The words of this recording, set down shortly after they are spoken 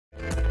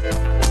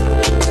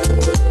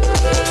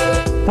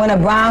When a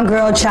brown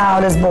girl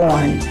child is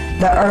born,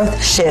 the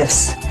earth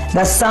shifts.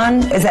 The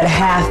sun is at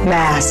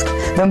half-mast.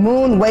 The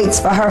moon waits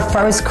for her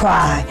first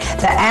cry.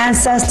 The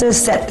ancestors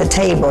set the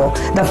table.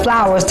 The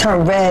flowers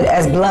turn red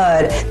as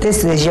blood.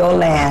 This is your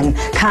land,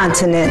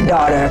 continent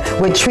daughter,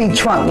 with tree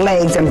trunk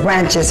legs and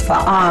branches for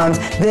arms.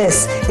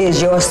 This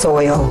is your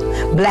soil,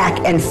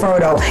 black and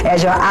fertile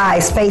as your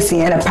eyes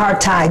facing an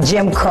apartheid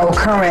Jim Crow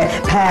current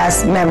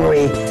past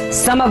memory.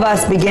 Some of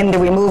us begin the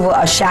removal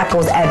of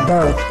shackles at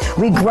birth.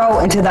 We grow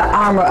into the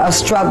armor of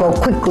struggle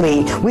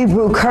quickly. We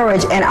brew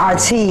courage in our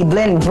tea,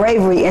 blend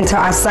bravery into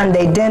our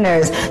Sunday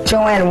dinners.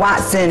 Joanne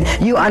Watson,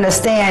 you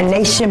understand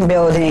nation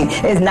building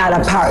is not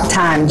a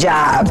part-time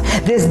job.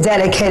 This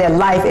dedicated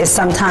life is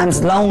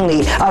sometimes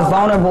lonely, a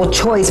vulnerable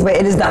choice, but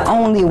it is the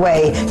only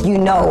way you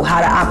know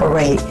how to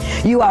operate.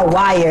 You are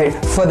wired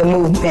for the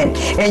movement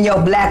in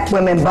your black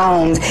women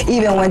bones,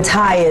 even when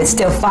tired,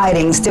 still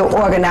fighting, still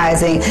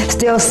organizing,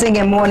 still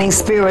singing morning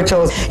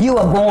spirituals. You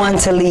were born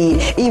to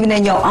lead, even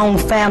in your own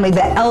family,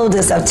 the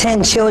eldest of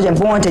 10 children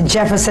born to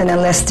Jefferson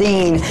and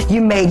Lestine.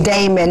 You made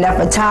Damon,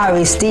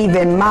 Nefertari,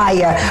 Stephen,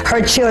 Maya.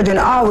 Her children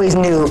always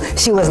knew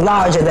she was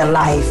larger than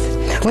life.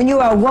 When you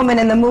are a woman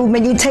in the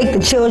movement, you take the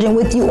children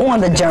with you on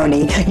the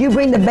journey. You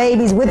bring the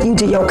babies with you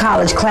to your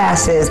college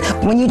classes.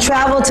 When you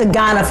travel to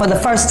Ghana for the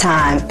first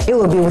time, it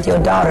will be with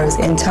your daughters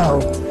in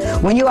tow.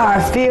 When you are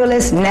a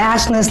fearless,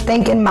 nationalist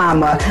thinking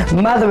mama,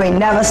 mothering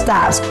never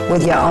stops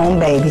with your own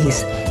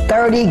babies.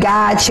 30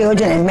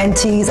 godchildren and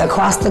mentees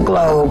across the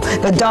globe.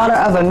 The daughter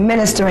of a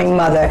ministering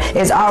mother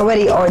is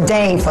already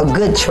ordained for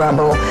good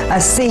trouble.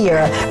 A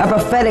seer, a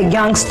prophetic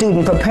young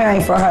student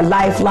preparing for her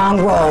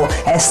lifelong role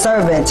as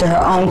servant to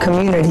her own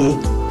community.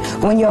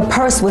 When your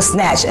purse was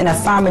snatched in a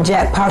Farmer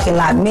Jack parking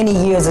lot many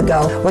years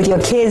ago with your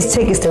kids'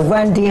 tickets to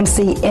Run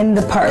DMC in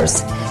the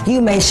purse,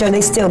 you made sure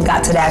they still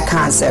got to that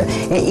concert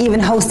and even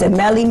hosted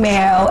Melly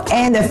Mel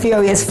and the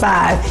Furious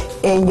Five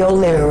in your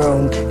living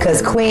room,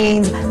 because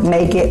queens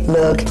make it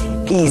look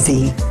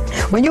easy.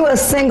 When you were a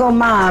single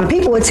mom,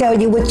 people would tell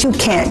you what you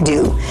can't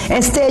do.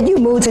 Instead, you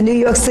moved to New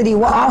York City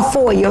with all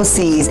 4 of your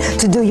C's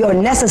to do your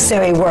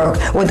necessary work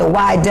with the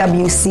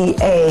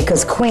YWCA,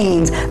 because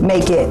queens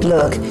make it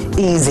look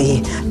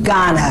easy.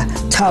 Ghana,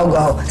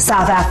 Togo,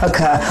 South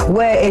Africa,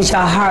 where is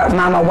your heart,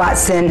 Mama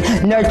Watson?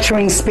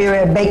 Nurturing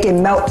spirit,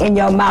 baking melt in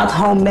your mouth,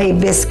 homemade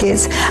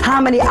biscuits.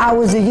 How many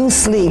hours do you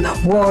sleep,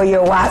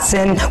 Warrior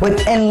Watson,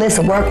 with endless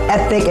work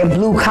ethic and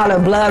blue-collar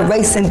blood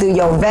racing through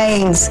your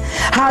veins?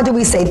 How do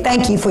we say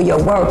thank you for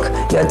your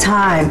work, your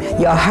time,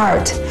 your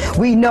heart?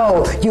 We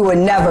know you will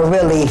never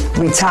really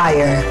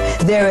retire.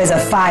 There is a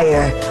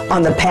fire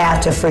on the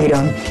path to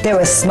freedom. There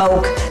is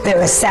smoke,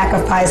 there is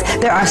sacrifice.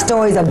 There are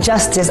stories of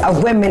justice,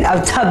 of women,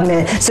 of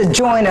Tubman,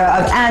 Sojourner,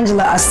 of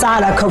Angela,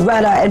 Asada,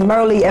 Coretta, and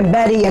Merle, and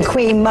Betty, and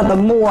Queen Mother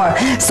Moore.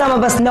 Some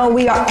of us know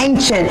we are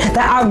ancient,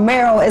 that our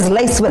marrow is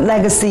laced with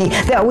legacy,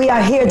 that we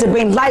are here to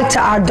bring light to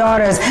our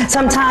daughters.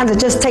 Sometimes it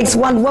just takes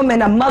one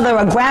woman, a mother,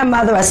 a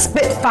grandmother, a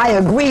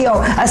Spitfire,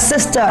 griot, a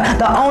sister,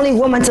 the only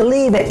woman to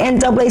lead the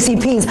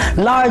NAACP's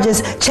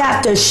largest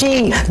chapter.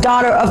 She,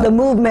 daughter of the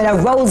movement,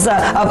 of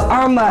Rosa, of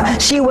Irma.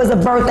 She was a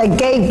birth that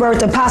gave birth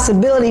to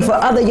possibility for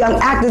other young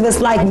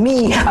activists like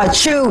me, a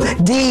true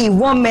D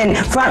woman,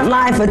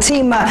 frontline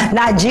Fatima,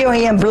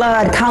 Nigerian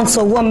blood,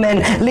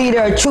 councilwoman,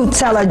 leader, truth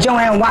teller,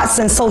 Joanne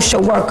Watson,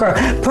 social worker,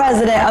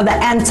 president of the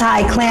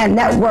Anti-Klan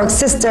Network,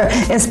 sister,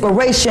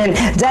 inspiration,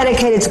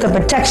 dedicated to the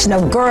protection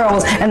of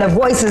girls and the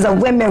voices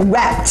of women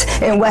wrapped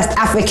in West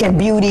African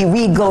beauty,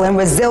 regal and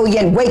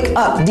resilient. Wake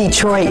up,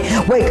 Detroit.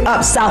 Wake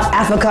up, South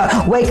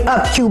Africa. Wake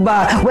up,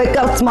 Cuba. Wake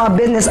up, small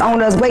business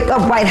owners. Wake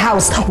up, White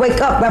House.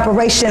 Wake up,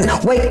 reparations.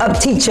 Wake up,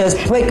 teachers.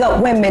 Wake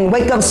up, women.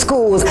 Wake up,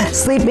 schools.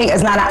 Sleeping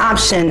is not an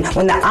option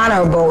when the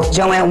Honorable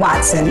Joanne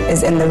Watson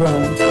is in the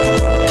room.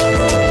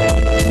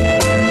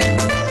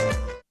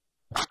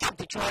 Welcome,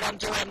 Detroit. I'm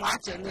Joanne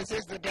Watson. This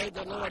is the day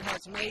the Lord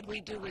has made.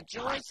 We do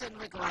rejoice and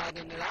we're glad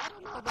in it. I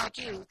don't know about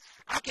you.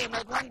 I can't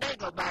let one day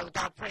go by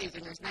without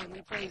praising His name.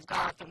 We praise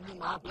God from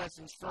whom all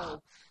blessings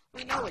flow.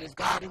 We know it is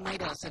God who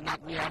made us and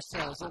not we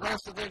ourselves. So what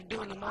else are they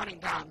do in the morning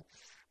time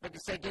but to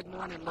say good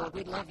morning, Lord?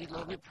 We love you,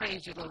 Lord. We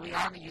praise you, Lord. We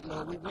honor you,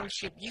 Lord. We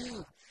worship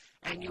you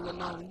and you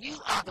alone. You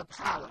are the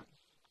power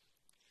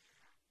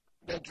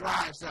that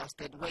drives us,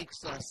 that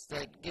wakes us,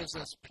 that gives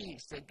us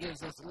peace, that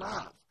gives us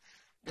love,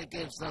 that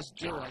gives us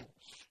joy.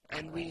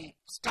 And we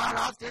start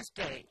off this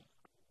day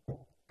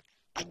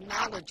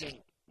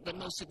acknowledging the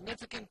most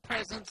significant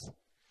presence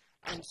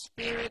and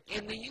spirit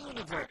in the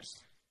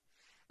universe,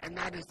 and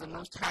that is the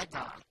Most High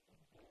God.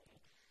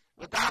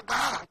 Without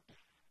God,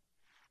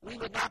 we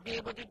would not be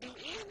able to do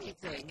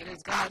anything. It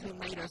is God who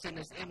made us in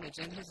His image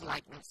and His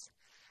likeness.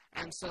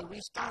 And so we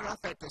start off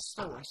at the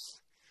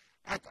source,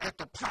 at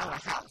the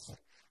powerhouse,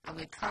 and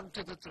we come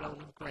to the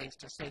throne of grace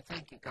to say,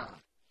 thank you, God.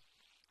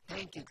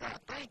 Thank you, God.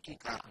 Thank you,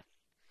 God.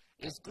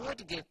 It's good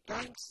to give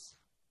thanks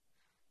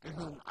to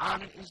whom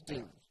honor is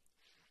due.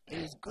 It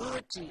is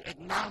good to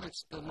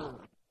acknowledge the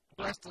Lord.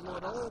 Bless the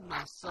Lord, oh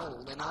my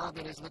soul, and all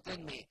that is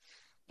within me.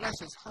 Bless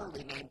His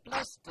holy name.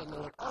 Bless the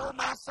Lord, oh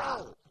my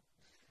soul,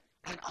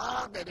 and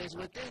all that is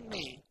within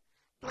me,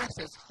 bless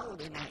his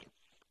holy name.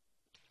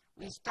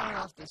 We start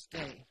off this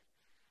day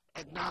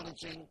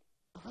acknowledging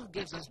who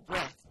gives us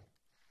breath,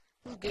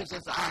 who gives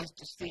us eyes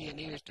to see and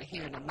ears to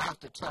hear and a mouth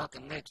to talk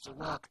and legs to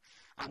walk,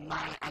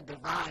 a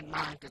divine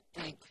mind to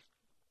think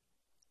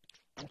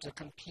and to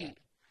compute.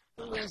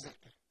 Who is it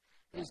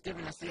who's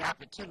given us the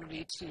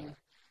opportunity to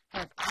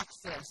have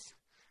access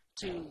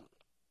to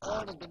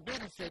all of the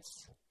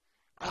benefits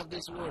of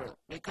this world?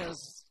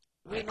 Because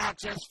we're not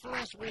just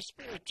flesh, we're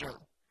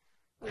spiritual.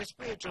 We're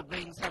spiritual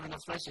beings having a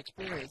flesh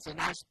experience, and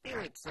our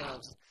spirit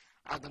selves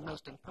are the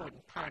most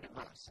important part of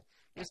us.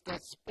 It's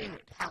that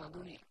spirit,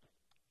 hallelujah,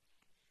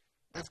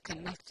 that's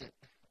connected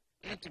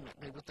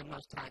intimately with the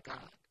Most High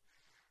God.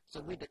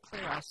 So we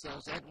declare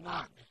ourselves at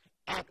one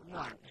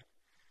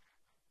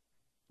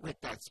with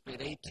that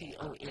spirit,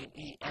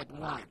 A-T-O-N-E, at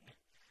one.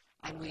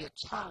 And we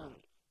atone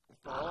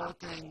for all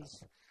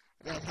things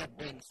that have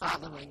been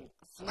following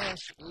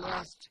flesh,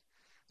 lust,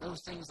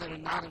 those things that are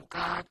not of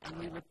God, and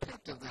we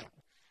repent of them.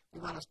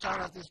 We want to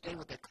start off this day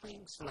with a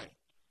clean slate.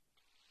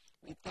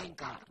 We thank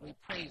God, we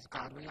praise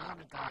God, we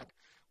honor God.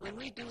 When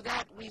we do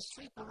that, we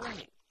sweep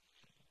away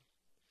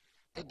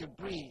the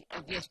debris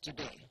of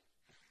yesterday.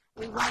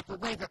 We wipe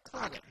away the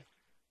clutter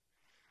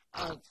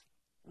of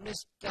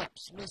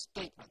missteps,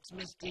 misstatements,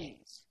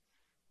 misdeeds.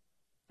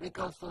 We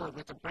go forward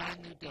with a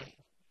brand new day,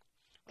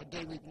 a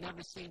day we've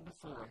never seen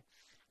before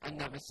and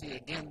never see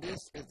again.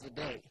 This is the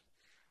day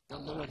the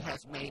Lord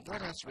has made.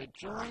 Let us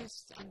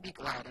rejoice and be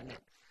glad in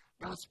it.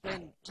 Don't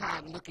spend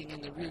time looking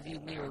in the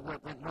rearview mirror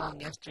what went wrong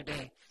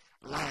yesterday,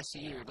 last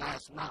year,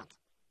 last month,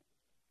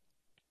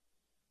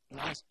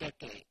 last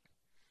decade.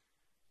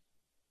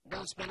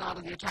 Don't spend all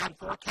of your time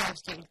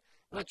forecasting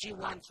what you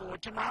want for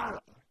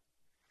tomorrow.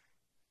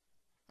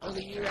 Or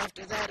the year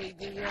after that, or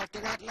the year after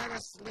that. Let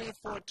us live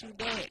for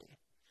today.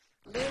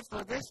 Live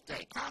for this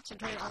day.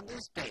 Concentrate on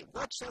this day.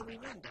 What shall we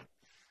render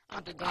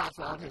unto God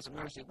for all his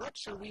mercy? What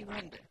shall we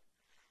render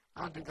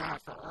unto God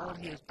for all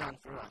he has done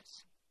for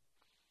us?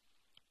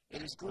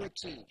 It is good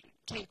to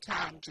take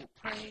time to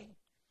pray.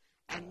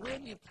 And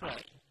when you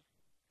pray,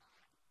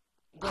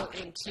 go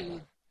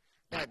into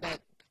that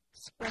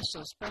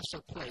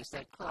special place,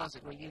 that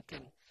closet where you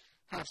can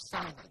have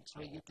silence,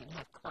 where you can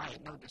have quiet,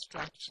 no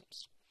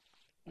distractions,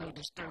 no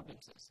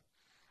disturbances,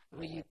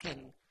 where you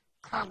can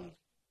come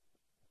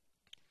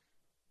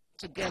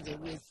together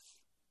with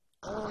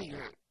all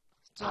your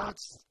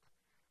thoughts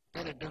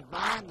that are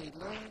divinely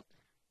led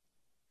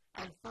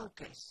and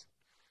focus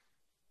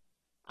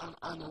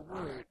on the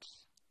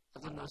words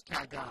of the Most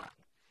High God.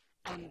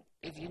 And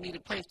if you need a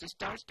place to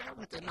start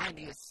with the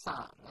 90th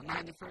Psalm, the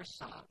 91st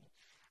Psalm,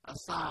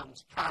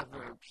 Psalms,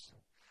 Proverbs,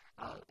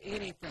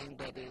 anything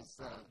that is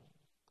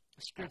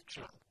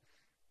scriptural,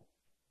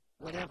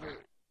 whatever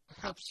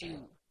helps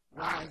you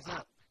rise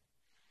up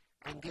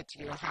and get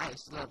to your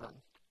highest level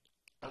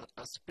of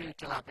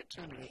spiritual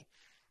opportunity,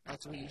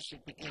 that's where you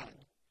should begin.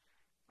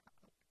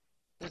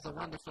 There's a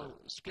wonderful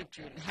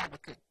scripture in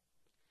Habakkuk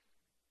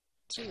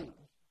 2,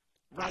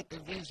 write the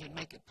vision,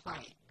 make it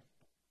plain.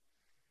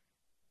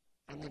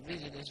 And the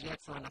vision is yet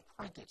for an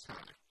appointed time.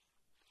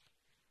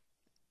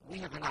 We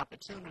have an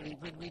opportunity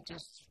when we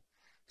just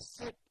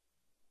sit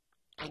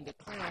and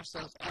declare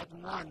ourselves at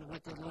one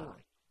with the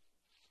Lord.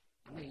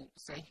 And we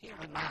say, here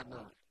am I,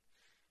 Lord.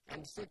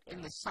 And sit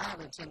in the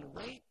silence and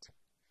wait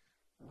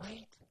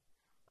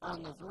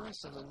on the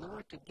voice of the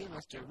Lord to give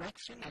us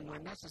direction and,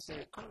 when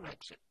necessary,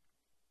 correction.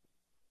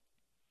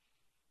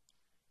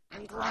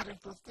 And go out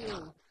and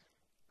fulfill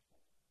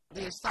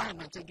the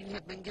assignment that you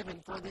have been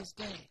given for this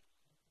day.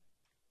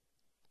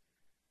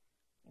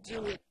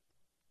 Do it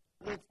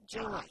with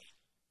joy,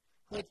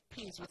 with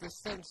peace, with a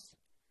sense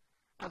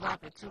of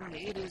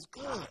opportunity. It is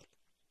good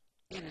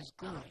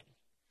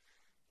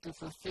to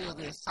fulfill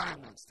the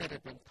assignments that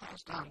have been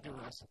passed on to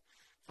us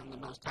from the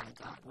Most High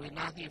God. We're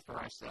not here for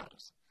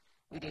ourselves.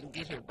 We didn't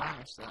get here by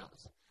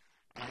ourselves.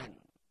 And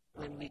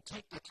when we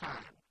take the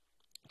time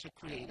to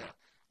create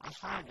a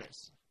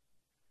harvest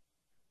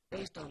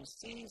based on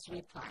seeds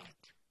we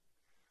plant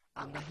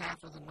on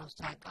behalf of the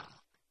Most High God,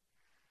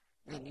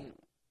 then you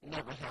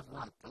never have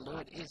want. The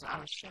Lord is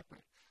our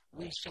shepherd.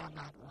 We shall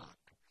not want.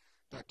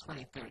 That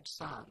 23rd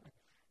Psalm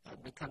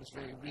becomes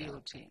very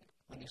real to you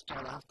when you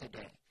start off the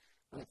day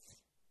with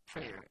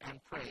prayer and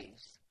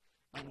praise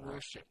and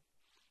worship.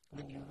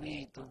 When you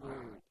read the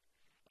Word,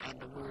 and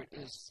the Word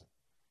is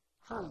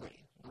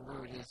holy, the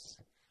Word is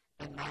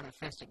been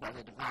manifested by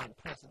the divine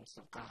presence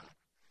of God.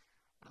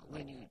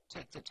 When you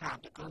take the time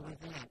to go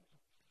within,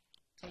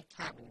 take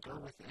time and go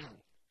within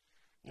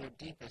your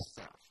deepest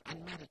self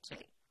and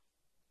meditate.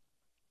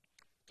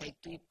 Take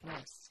deep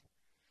breaths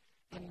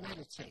and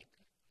meditate.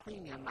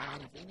 Clean your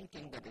mind of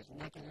anything that is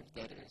negative,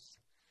 that is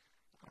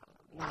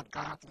not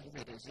godly,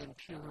 that is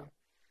impure,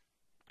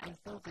 and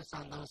focus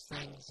on those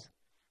things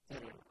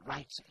that are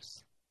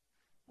righteous.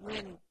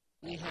 When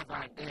we have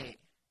our day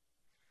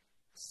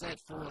set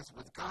forth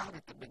with God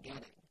at the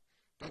beginning,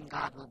 then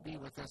God will be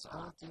with us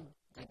all through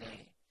the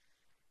day.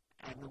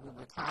 And when we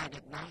recline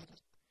at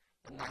night,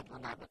 the night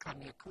will not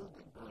become your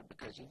cooling board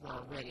because you've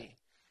already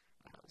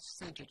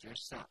centered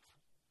yourself.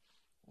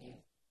 You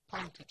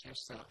planted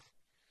yourself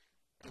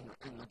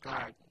in the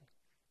garden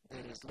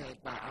that is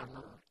led by our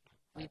Lord.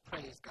 We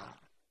praise God.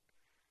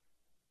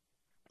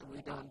 And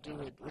we don't do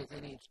it with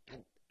any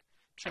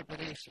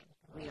trepidation.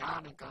 We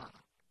honor God.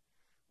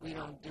 We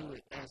don't do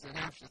it as an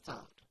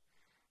afterthought.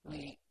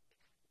 We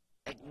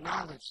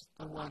acknowledge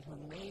the one who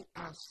made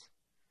us,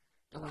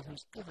 the one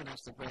who's given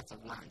us the breath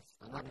of life,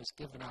 the one who's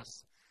given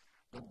us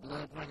the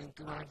blood running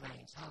through our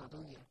veins.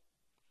 Hallelujah.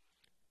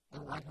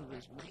 The one who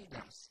has made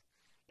us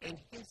in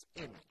his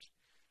image,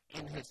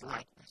 in his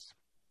likeness.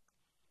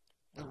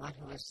 The one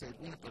who has said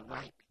we have the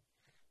right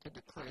to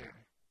declare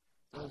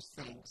those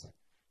things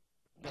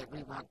that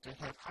we want to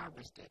have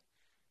harvested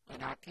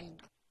in our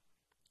kingdom.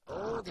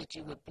 Oh, that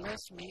you would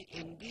bless me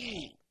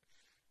indeed,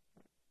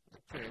 the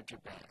prayer of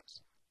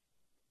Jabez,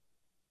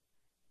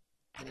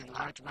 and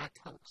enlarge my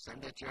coast,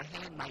 and that your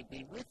hand might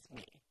be with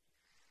me,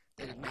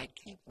 that it might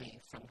keep me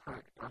from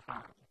hurt or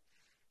harm.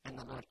 And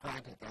the Lord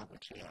granted that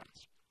which he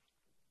asked.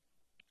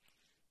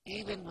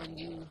 Even when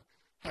you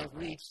have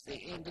reached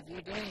the end of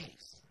your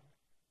days,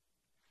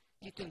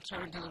 you can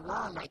turn to the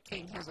wall like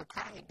King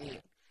Hezekiah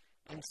did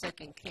in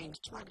 2 Kings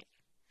 20.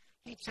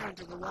 He turned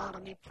to the wall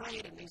and he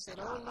prayed and he said,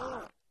 "Oh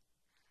Lord,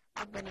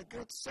 I've been a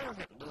good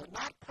servant, Lord,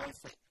 not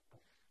perfect,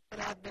 but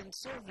I've been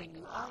serving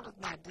you all of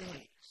my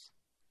days.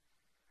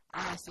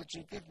 I ask that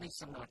you give me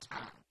some more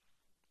time.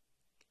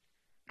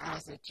 I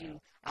ask that you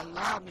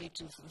allow me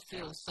to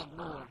fulfill some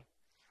more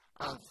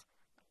of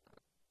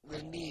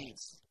the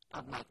needs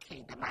of my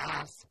kingdom.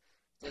 I ask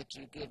that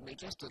you give me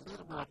just a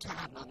little more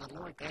time." And the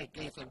Lord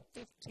gave him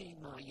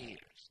 15 more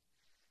years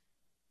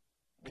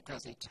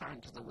because he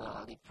turned to the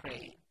wall, he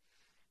prayed,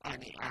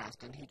 and he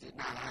asked, and he did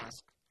not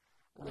ask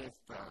with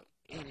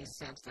any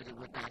sense that it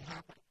would not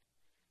happen.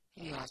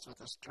 He asked with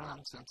a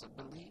strong sense of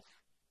belief,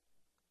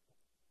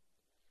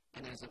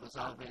 and as it was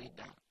already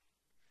done.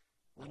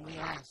 When we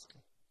ask,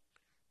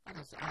 let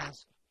us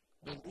ask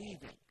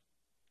believing,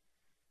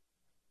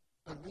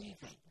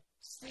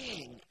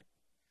 seeing,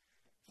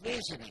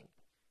 visioning,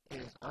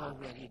 it is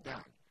already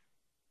done.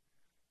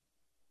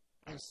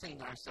 And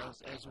seeing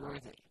ourselves as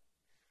worthy,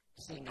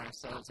 seeing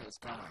ourselves as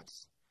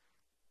God's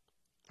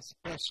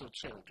special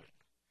children,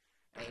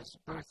 as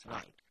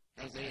birthright,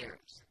 as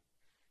heirs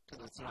to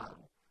the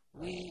throne.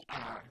 We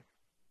are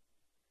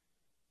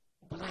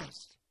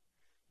blessed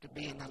to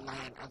be in the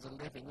land of the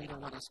living. We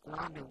don't want to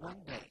squander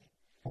one day.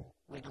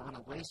 We don't want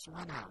to waste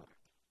 1 hour.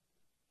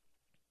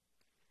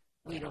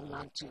 We don't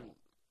want to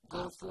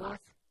go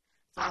forth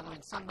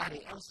following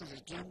somebody else's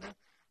agenda.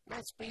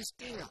 Let's be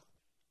still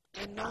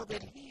and know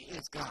that he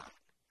is God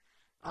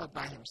all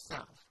by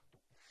himself.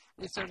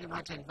 We certainly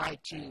want to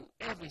invite you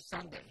every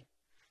Sunday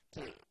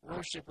to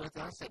worship with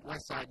us at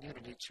Westside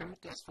Unity Church.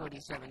 That's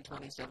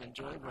 4727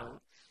 Joy Road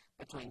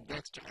between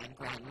Dexter and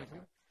Grand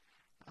River.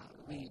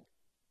 We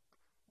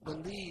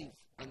believe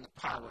in the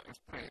power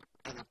of prayer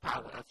and the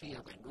power of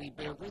healing. We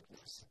bear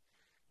witness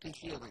to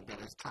healing that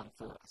has come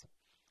forth,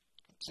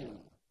 to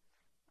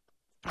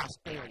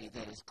prosperity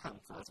that has come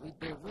forth. We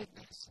bear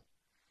witness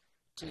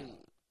to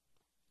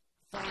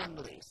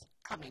families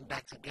coming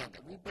back together.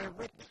 We bear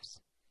witness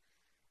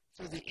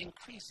to the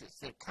increases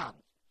that come.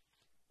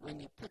 When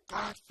you put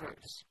God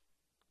first,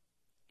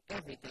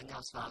 everything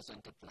else falls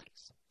into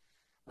place.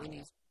 When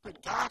you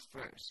put God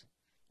first,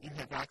 you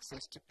have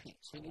access to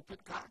peace. When you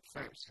put God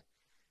first,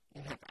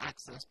 you have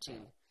access to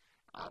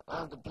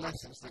all the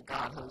blessings that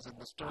God holds in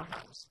the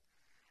storehouse.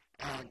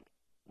 And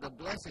the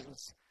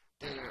blessings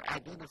that are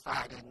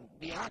identified in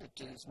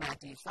Beatitudes,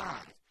 Matthew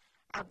 5,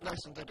 are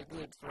blessings that are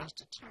good for us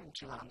to turn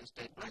to on this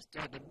day. Blessed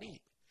are the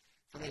meek,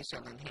 for they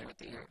shall inherit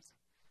the earth.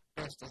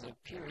 Blessed are the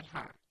pure in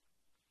heart,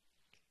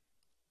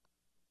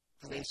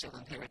 for they shall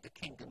inherit the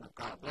kingdom of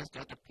God. Blessed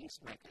are the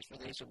peacemakers, for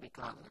they shall be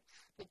called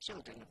the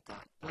children of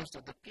God. Blessed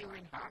are the pure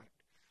in heart,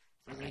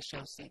 for they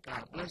shall see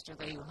God. Blessed are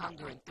they who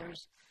hunger and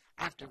thirst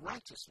after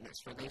righteousness,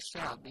 for they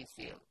shall be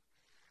filled.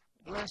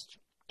 Blessed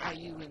are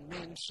you when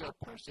men shall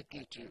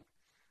persecute you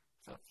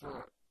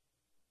for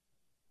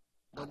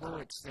the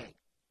Lord's sake,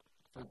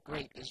 for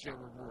great is your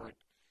reward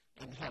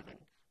in heaven.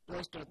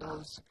 Blessed are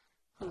those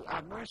who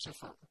are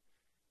merciful,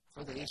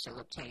 for they shall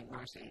obtain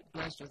mercy.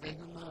 Blessed are they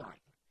who mourn,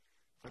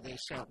 for they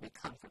shall be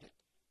comforted.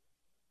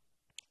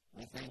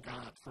 We thank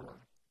God for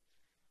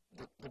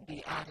the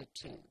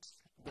Beatitudes,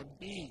 the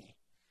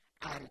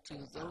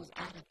Be-attitudes. Those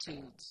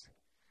attitudes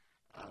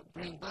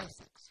bring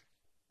blessings.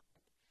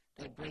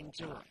 They bring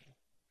joy.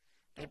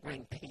 They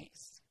bring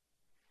peace.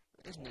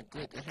 Isn't it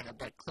good to have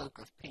that cloak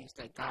of peace,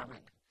 that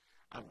garment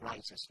of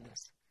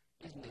righteousness?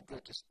 Isn't it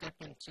good to step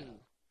into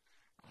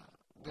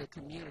the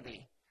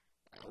community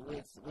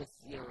with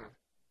your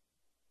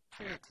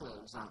prayer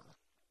clothes on?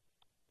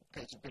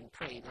 Because you've been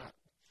prayed up.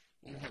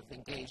 You have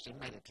engaged in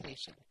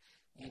meditation.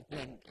 You've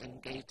been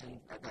engaged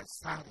in that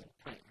silent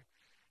prayer.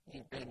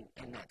 You've been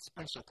in that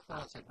special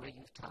closet where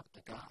you've talked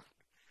to God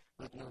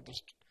with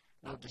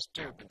no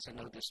disturbance and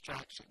no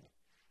distraction.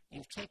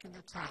 You've taken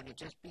the time to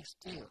just be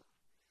still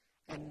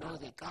and know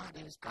that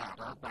God is God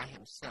all by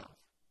himself.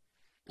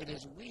 It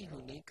is we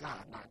who need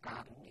God, not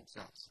God who needs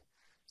us.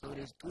 So it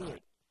is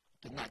good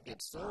to not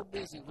get so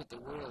busy with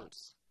the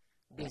world's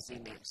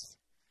busyness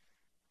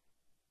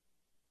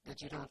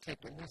that you don't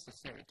take the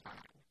necessary time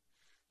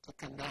to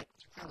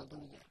connect,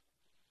 hallelujah,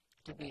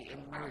 to be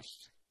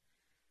immersed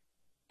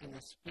in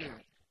the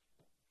Spirit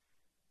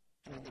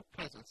and in the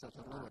presence of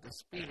the Lord. The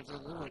Spirit of the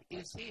Lord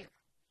is here.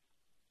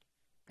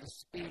 The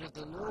Spirit of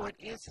the Lord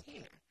is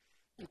here.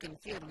 You can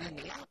feel it in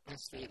the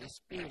atmosphere. The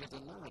Spirit of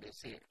the Lord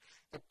is here.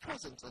 The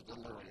presence of the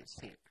Lord is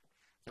here.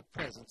 The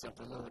presence of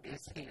the Lord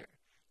is here.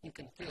 You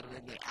can feel it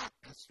in the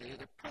atmosphere.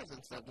 The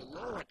presence of the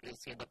Lord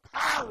is here. The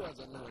power of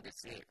the Lord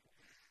is here.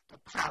 The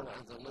power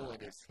of the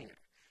Lord is here.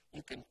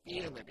 You can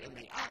feel it in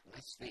the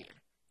atmosphere.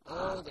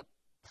 Oh, the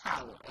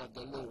power of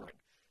the Lord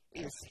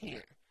is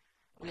here.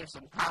 We have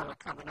some power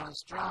coming on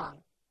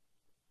strong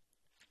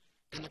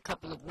in a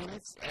couple of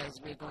minutes,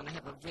 as we're going to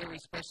have a very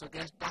special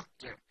guest,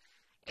 Dr.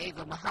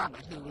 Ava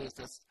Muhammad, who is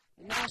the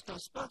national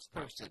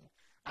spokesperson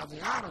of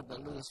the Honorable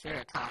Louis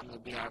Farrakhan, will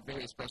be our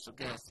very special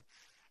guest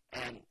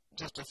in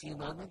just a few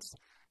moments.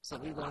 So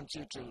we want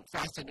you to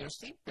fasten your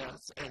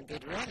seatbelts and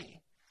get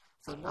ready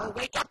for more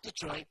Wake Up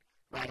Detroit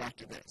right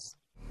after this.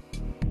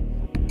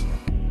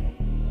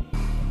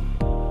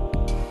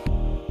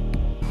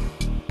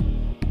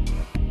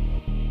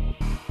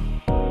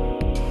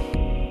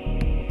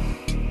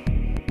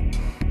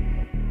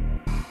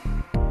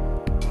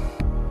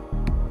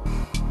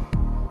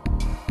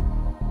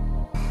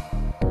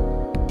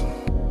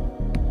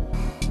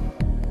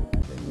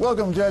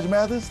 Welcome, Judge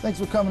Mathis. Thanks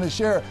for coming to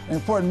share an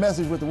important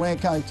message with the Wayne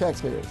County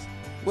taxpayers.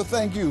 Well,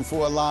 thank you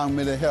for allowing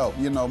me to help.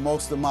 You know,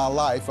 most of my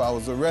life I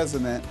was a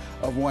resident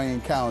of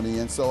Wayne County,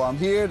 and so I'm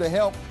here to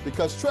help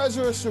because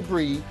Treasurer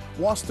Shabri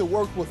wants to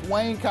work with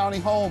Wayne County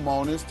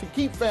homeowners to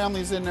keep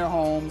families in their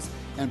homes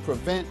and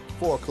prevent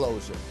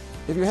foreclosure.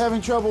 If you're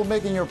having trouble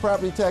making your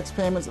property tax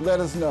payments, let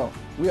us know.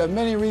 We have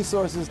many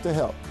resources to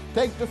help.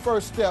 Take the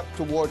first step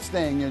towards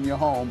staying in your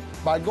home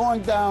by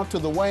going down to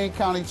the Wayne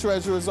County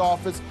Treasurer's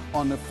office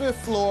on the 5th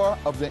floor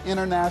of the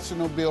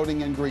International Building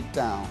in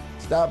Greektown.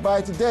 Stop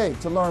by today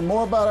to learn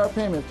more about our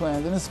payment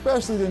plans and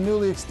especially the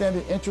newly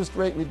extended interest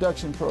rate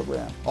reduction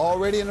program.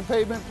 Already in the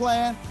payment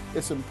plan?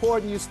 It's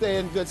important you stay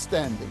in good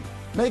standing.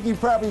 Making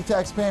property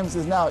tax payments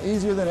is now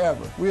easier than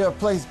ever. We have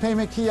placed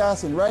payment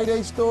kiosks in Rite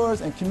Aid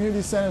stores and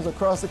community centers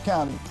across the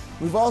county.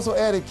 We've also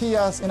added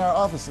kiosks in our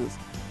offices.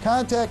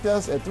 Contact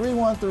us at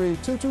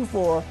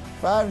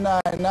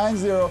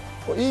 313-224-5990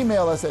 or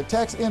email us at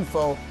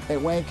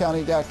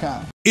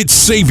taxinfo@waynecounty.com. It's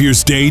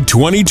Savior's Day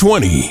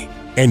 2020,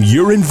 and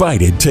you're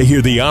invited to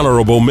hear the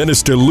Honorable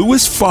Minister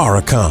Louis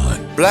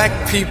Farrakhan.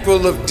 Black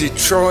people of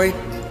Detroit.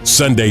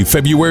 Sunday,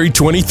 February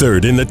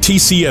 23rd in the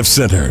TCF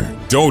Center.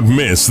 Don't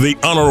miss the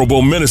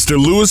Honorable Minister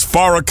Louis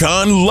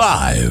Farrakhan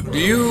live.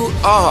 You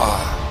are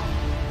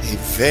a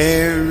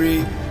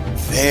very,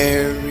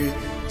 very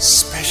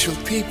special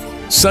people.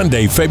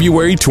 Sunday,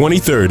 February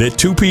 23rd at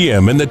 2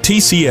 p.m. in the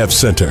TCF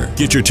Center.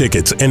 Get your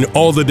tickets and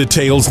all the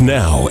details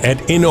now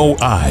at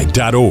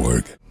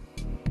NOI.org.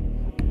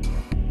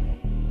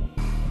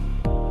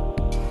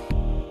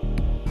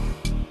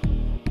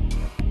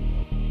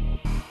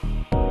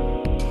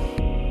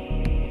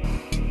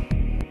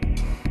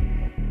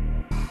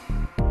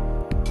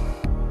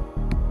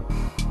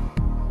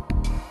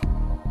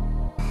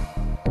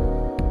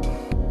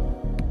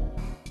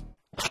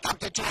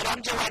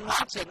 I'm Joanne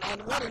Watson,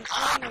 and what an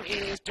honor it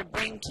is to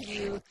bring to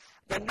you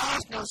the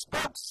national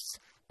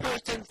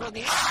spokesperson for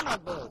the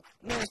Honorable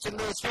Minister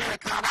Louis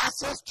Farrakhan, our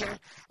sister,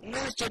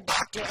 Minister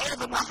Dr.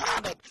 Ava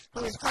Muhammad,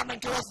 who is coming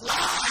to us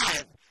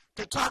live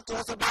to talk to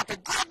us about the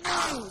good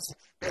news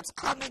that's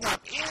coming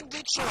up in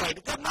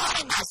Detroit. Good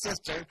morning, my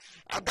sister,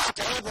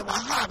 Dr. Ava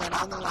Muhammad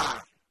on the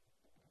line.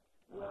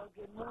 Well,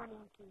 good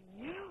morning to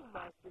you,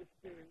 my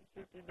sister,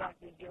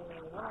 Dr.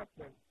 Joanne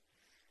Watson.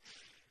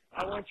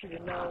 I want you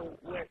to know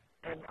what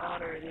an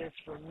honor it is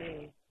for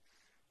me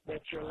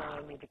that you're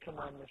allowing me to come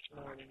on this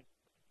morning.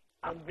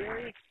 I'm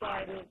very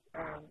excited,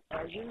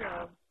 as you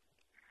know,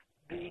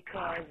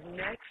 because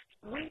next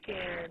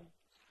weekend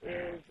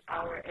is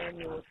our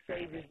annual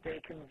Savior's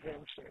Day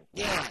Convention.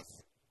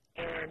 Yes.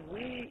 And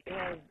we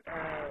have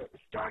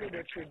started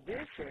a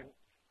tradition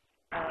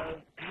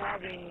of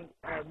having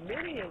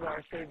many of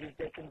our Savior's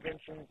Day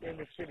conventions in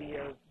the city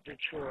of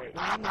Detroit.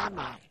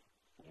 My.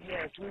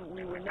 Yes,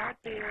 we were not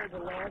there the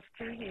last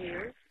 2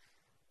 years,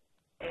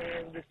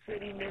 and the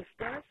city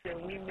missed us,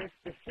 and we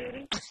missed the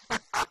city, so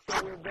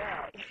we're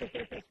back.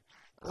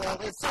 Well,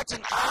 it's such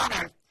an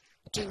honor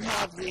to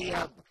have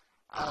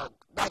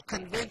that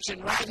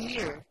convention right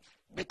here,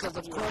 because,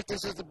 of course,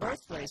 this is the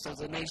birthplace of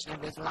the Nation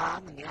of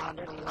Islam and the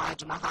Honorable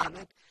Elijah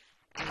Muhammad,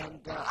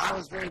 and I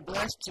was very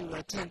blessed to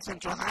attend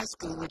Central High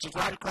School, which is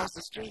right across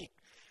the street,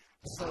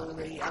 so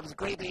I was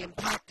greatly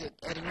impacted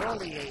at an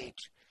early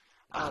age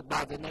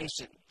by the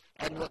nation.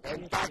 And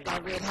in fact, I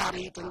read How to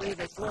Eat to Live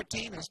at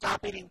 14 and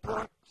Stop Eating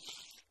Pork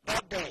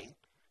that day.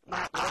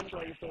 That's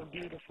why you're so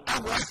beautiful.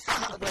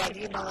 Well,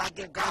 you know, I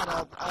give God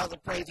all the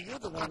praise. You're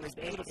the one that's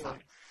beautiful.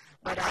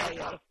 But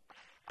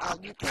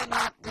you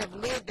cannot have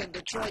lived in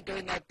Detroit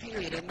during that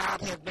period and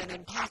not have been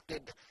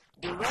impacted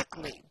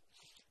directly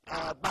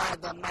by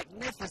the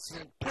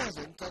magnificent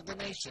presence of the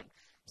nation.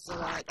 So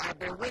I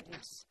bear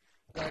witness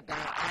that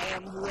I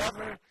am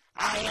whoever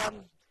I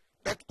am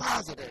that's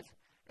positive.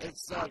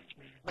 It's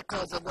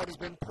because of what has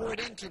been poured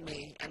into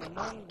me, and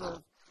among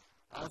the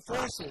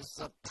forces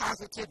of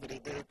positivity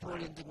that have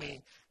poured into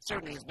me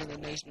certainly has been the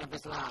Nation of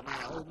Islam.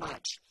 I owe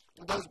much.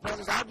 Those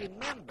brothers, I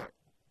remember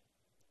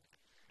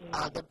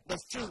the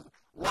fruit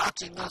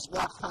watching us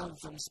walk home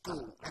from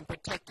school and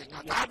protecting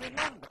us. I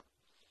remember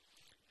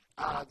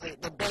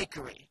the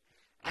bakery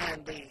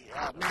and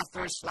my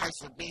first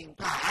slice of bean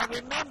pie. I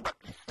remember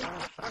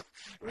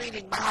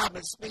reading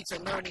Muhammad's speech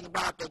and learning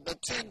about the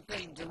 10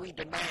 things that we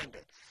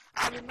demanded.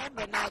 I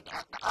remember now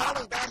all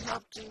of that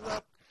helped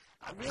to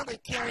really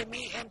carry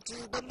me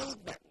into the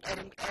movement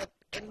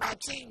in my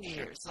teen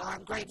years. So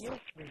I'm grateful. Yes,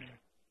 ma'am.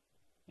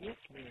 Yes,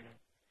 ma'am.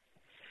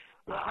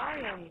 Well, I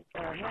am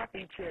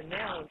happy to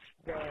announce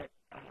that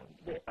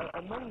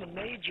among the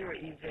major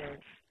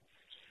events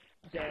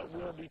that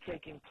will be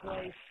taking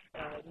place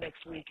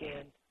next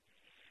weekend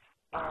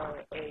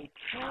are a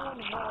town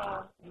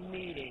hall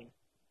meeting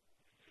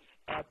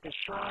at the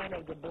Shrine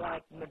of the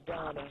Black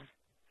Madonna,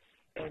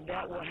 and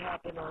that will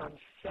happen on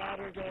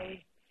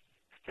Saturday,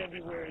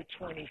 February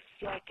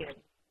 22nd.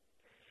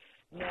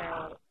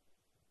 Now,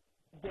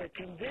 the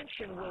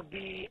convention will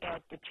be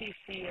at the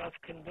TCF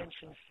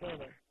Convention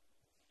Center,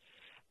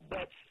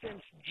 but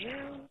since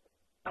June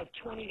of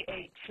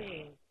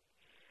 2018,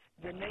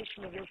 the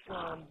Nation of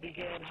Islam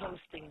began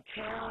hosting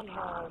town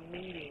hall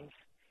meetings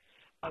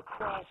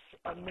across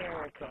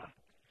America.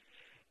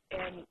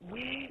 And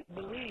we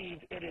believe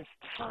it is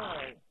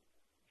time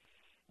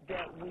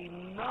that we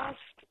must,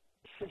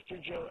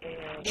 Sister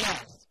Joanne,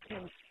 yes,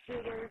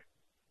 consider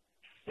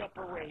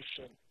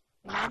separation.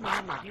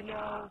 My. You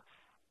know,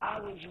 I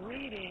was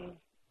reading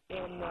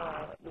in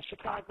the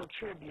Chicago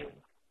Tribune,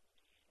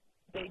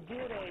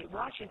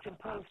 Washington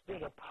Post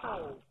did a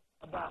poll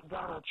about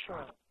Donald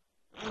Trump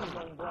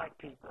among black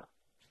people.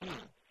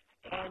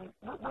 And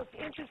what's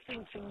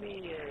interesting to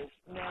me is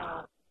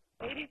now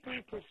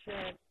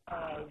 83%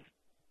 of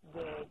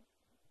the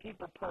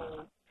people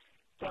polled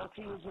felt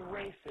he was a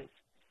racist.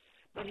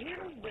 But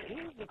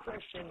here's the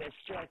question that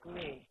struck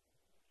me.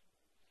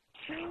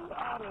 2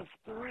 out of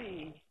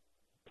 3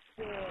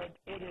 said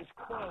it is,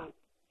 quote,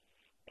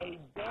 a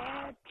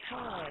bad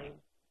time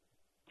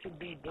to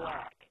be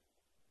black.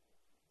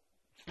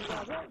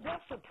 Now,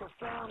 that's a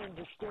profound and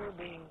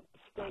disturbing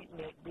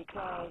statement,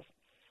 because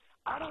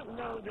I don't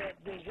know that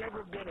there's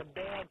ever been a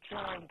bad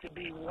time to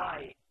be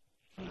white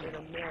in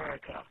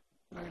America.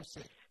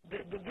 Mercy.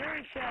 The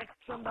very fact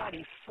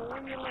somebody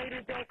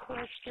formulated that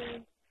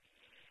question,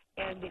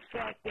 and the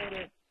fact that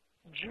it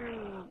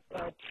drew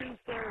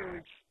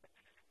 2/3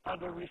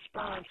 of a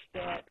response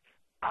that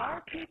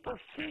our people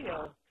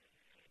feel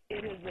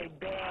it is a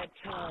bad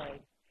time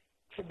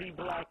to be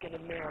black in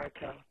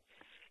America.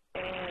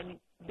 And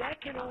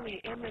that can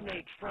only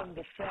emanate from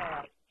the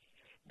fact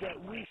that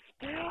we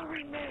still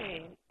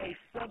remain a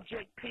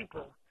subject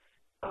people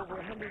over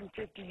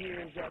 150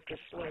 years after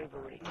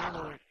slavery.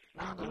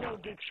 You know,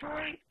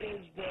 Detroit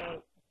is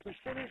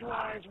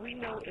percentage-wise, we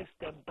know it's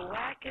the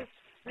blackest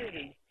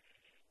city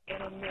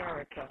in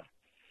America.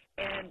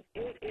 And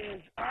it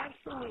is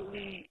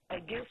absolutely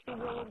against the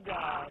will of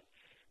God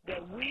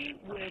that we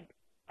would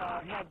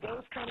have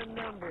those kind of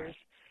numbers,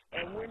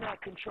 and we're not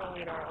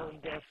controlling our own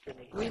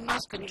destiny. We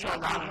must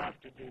control our own. We have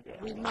to do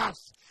that. We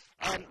must.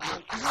 And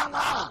how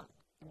long?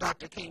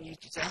 Dr. King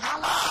used to say, how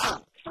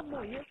long?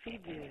 Someone, yes, he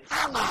did.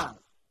 How long?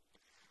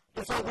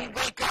 Before we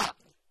wake up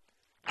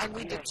and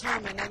we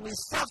determine and we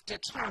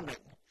self-determine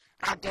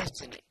our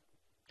destiny.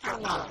 How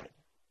long?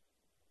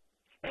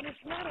 And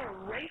it's not a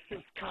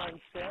racist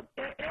concept.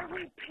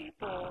 Every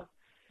people,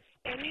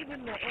 and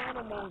even the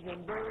animals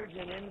and birds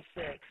and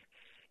insects,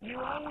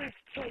 you always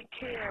take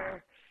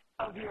care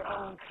of your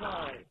own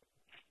kind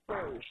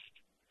first.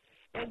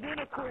 And then,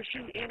 of course,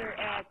 you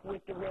interact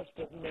with the rest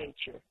of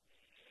nature.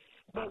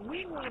 But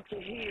we want to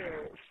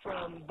hear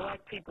from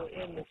black people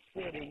in the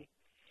city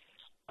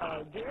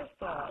their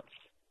thoughts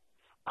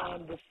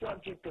on the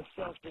subject of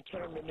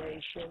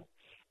self-determination.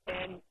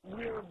 And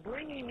we're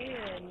bringing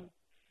in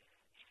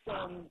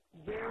some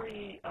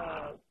very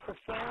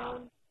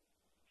profound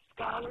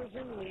scholars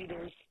and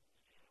leaders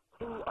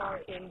who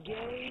are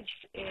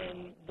engaged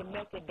in the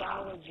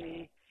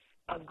methodology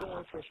of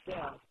going for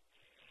self.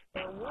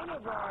 And one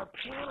of our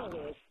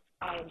panelists,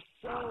 I am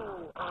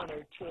so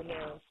honored to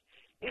announce,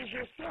 is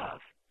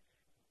yourself.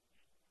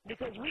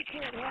 Because we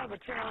can't have a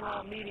town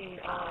hall meeting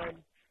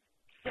on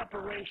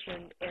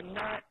separation and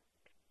not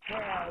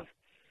have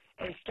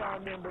a star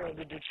member of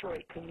the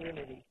Detroit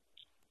community.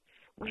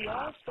 We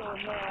also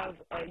have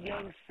a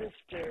young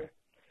sister,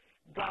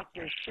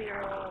 Dr.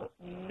 Cheryl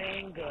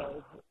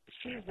Mango.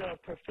 She's a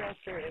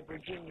professor at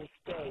Virginia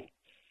State.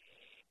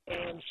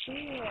 And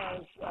she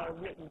has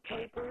written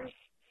papers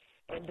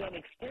and done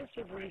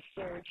extensive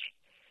research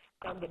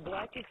on the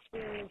black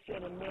experience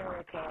in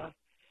America,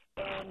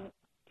 and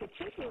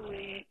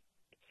particularly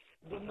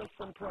the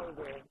Muslim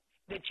program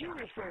that you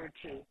referred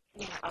to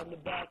on the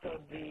back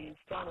of the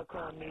Final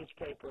Crown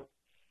newspaper.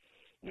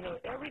 you know,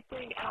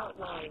 everything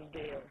outlined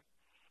there,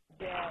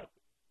 that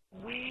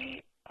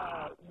we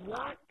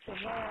want to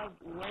have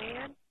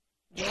land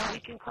that we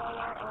can call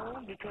our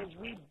own, because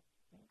we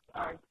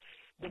are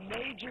the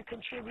major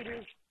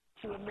contributors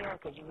to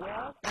America's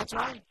wealth. That's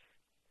right.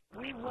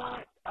 We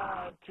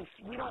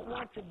don't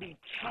want to be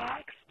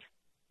taxed.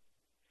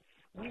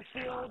 We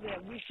feel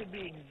that we should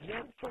be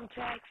exempt from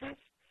taxes.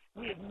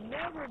 We have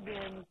never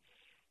been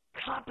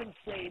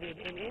compensated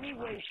in any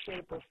way,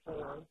 shape, or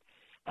form.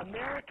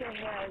 America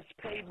has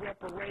paid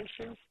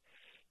reparations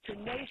to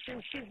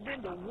nations she's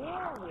been to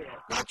war with.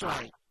 That's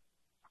right.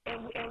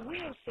 And we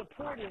have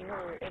supported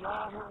her in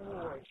all her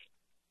wars.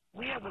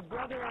 We have a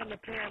brother on the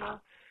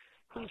panel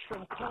who's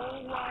from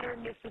Coldwater,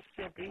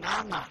 Mississippi,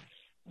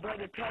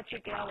 Brother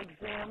Patrick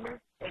Alexander,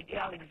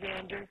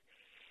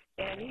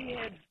 and he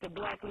heads the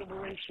Black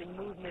Liberation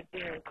Movement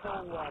there in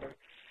Coldwater.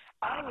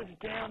 I was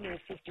down there,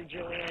 Sister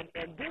Joanne,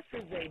 and this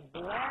is a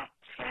black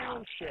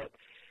township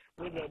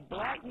with a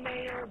black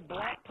mayor,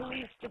 black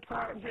police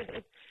department,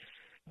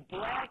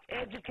 black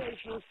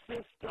educational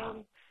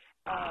system.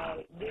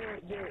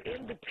 They're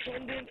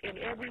independent in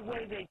every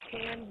way they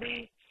can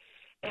be,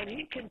 and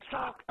he can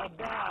talk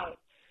about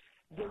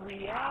the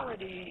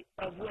reality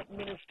of what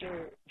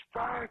Minister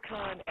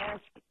Farrakhan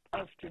asked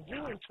us to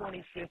do in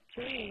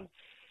 2015,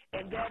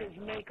 and that is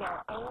make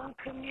our own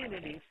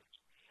communities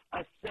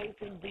a safe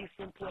and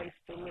decent place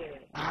to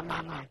live.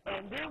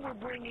 And then we're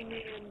bringing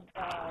in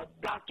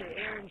Dr.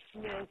 Aaron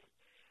Smith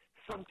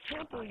from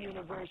Temple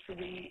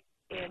University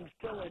in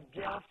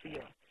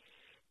Philadelphia.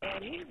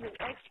 And he's an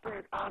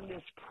expert on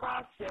this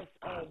process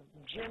of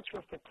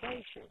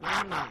gentrification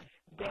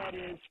that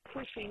is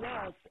pushing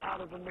us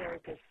out of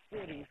America's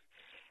cities,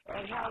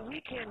 and how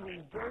we can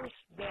reverse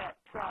that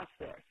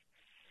process.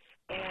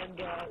 And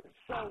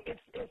so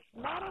it's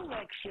not a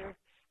lecture.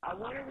 I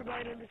want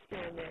everybody to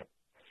understand that.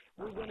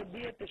 We're going to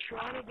be at the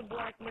Shrine of the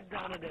Black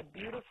Madonna, that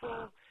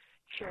beautiful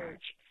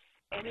church,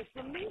 and it's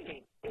a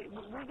meeting.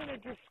 We're going to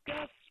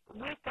discuss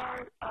with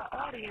our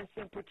audience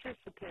and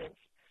participants,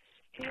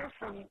 hear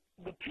from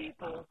the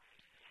people,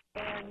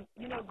 and,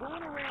 you know,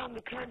 going around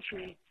the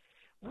country,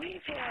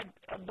 we've had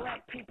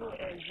black people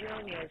as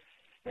young as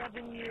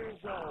 7 years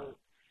old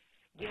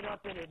get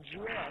up and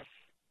address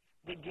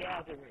the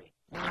gathering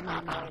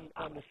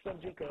on the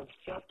subject of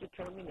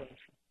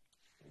self-determination.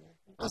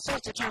 Well,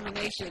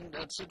 self-determination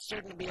should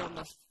certainly be on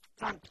the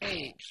front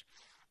page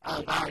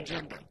of our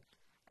agenda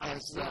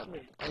as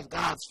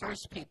God's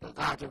first people,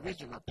 God's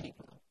original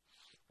people.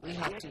 We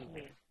have to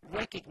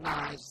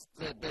recognize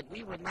that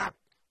we were not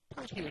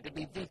put here to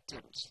be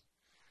victims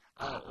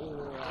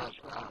or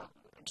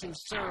to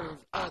serve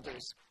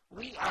others.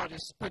 We are to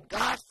put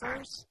God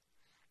first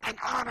and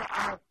honor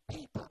our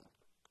people,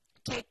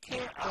 take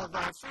care of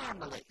our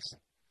families,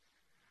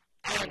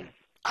 and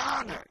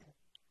honor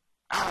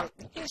our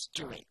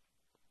history.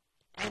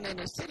 And in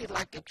a city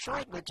like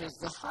Detroit, which is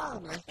the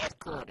home, the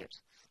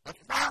headquarters, the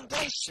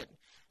foundation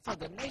for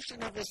the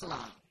Nation of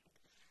Islam,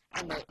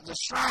 and the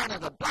shrine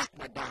of the Black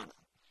Madonna,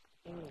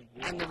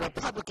 and the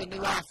Republic of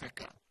New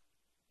Africa.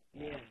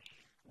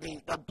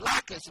 The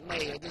blackest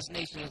mayor this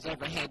nation has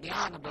ever had, the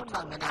Honorable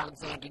Coleman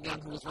Alexander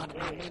Young, who was one of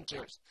my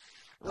mentors.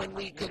 When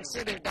we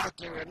consider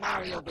Dr.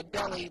 Mario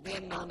Bedelli,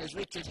 then known as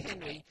Richard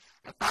Henry,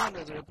 the founder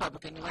of the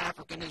Republic of New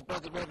Africa, and his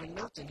brother Reverend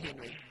Milton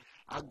Henry,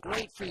 a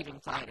great freedom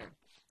fighter.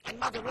 And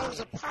Mother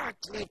Rosa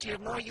Parks lived here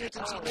more years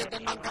than she lived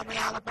in Montgomery,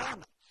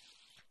 Alabama.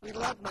 We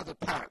love Mother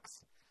Parks.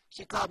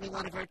 She called me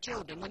one of her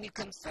children. When you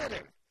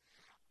consider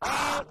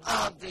all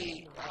of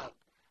the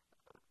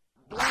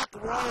black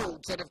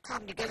roads that have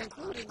come together,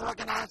 including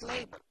organized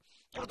labor,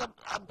 so the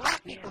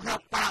black people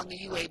helped found the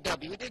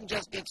UAW. It didn't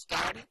just get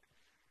started.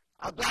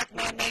 A black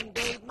man named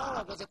Dave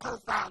Moore was a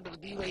co-founder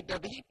of the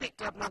UAW. He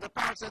picked up Mother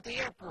Parks at the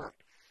airport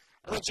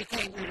when she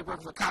came here to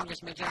work for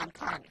Congressman John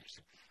Conyers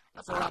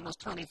for almost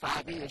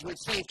 25 years, which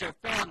saved her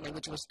family,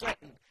 which was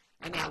threatened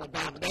in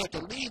Alabama. They had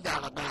to leave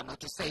Alabama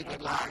to save their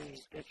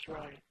lives. That's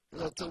right.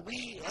 So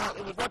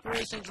it was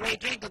Reparations Ray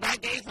Jenkins. I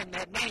gave him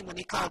that name when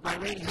he called my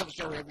radio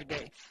show every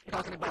day,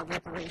 talking about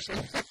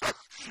reparations.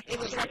 It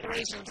was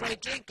Reparations Ray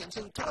Jenkins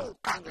who told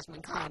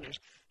Congressman Conyers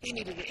he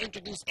needed to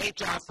introduce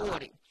H.R.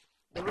 40.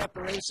 The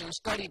reparations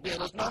study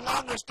bill is no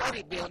longer a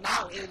study bill.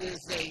 Now it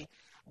is a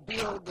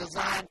bill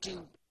designed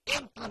to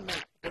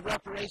implement the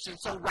reparations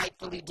so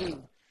rightfully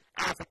due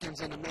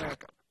Africans in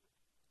America.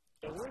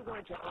 And we're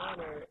going to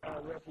honor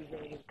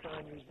Representative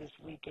Conyers this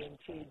weekend,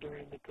 too,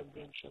 during the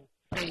convention.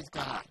 Praise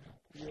God.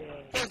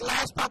 Yes. His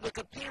last public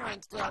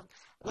appearance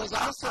was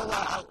also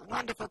a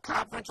wonderful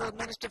conference where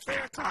Minister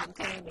Farrakhan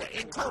came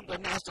in Cobra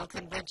National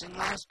Convention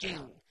last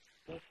June.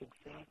 That's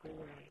exactly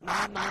right.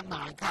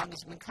 My.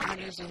 Congressman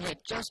Conyers, who had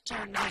just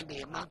turned 90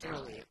 a month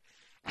earlier,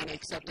 and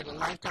accepted a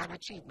Lifetime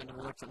Achievement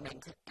Award from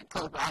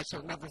Cobra. I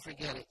shall never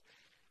forget it.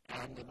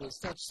 And it was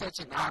such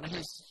an honor.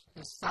 His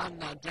son,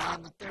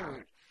 John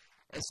III,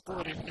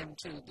 escorted him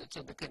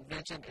to the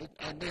convention,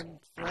 and then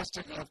for us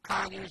to have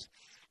Conyers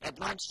at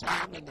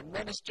lunchtime and the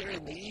minister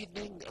in the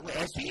evening,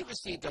 as he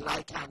received the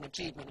Lifetime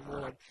Achievement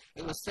Award,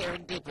 it was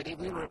serendipity.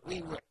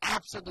 We were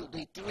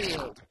absolutely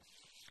thrilled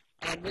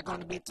And we're going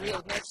to be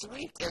thrilled next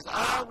week as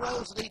all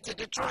roads lead to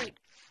Detroit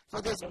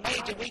for this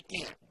major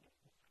weekend.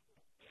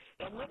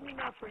 And let me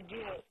not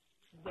forget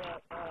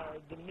that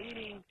the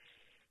meeting,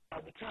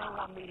 the town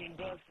hall meeting,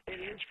 it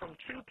is from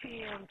 2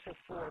 p.m. to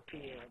 4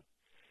 p.m.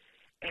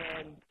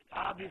 And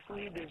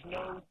obviously there's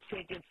no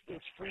tickets.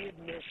 It's free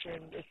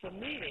admission. It's a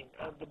meeting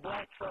of the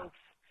black folks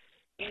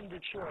in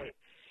Detroit.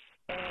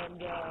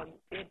 And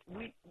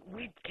we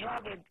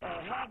have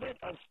a habit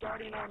of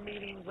starting our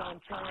meetings on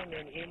time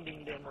and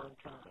ending them on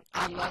time.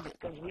 I love it.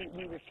 Because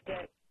we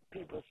respect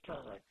people's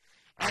time.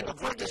 And of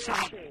course,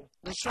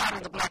 the Shrine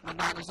of the Black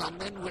Madonna is on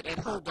Linwood and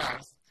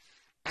Hogarth.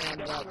 And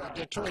right.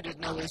 Detroiters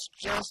know it's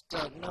just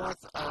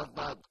north of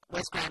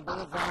West Grand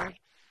Boulevard.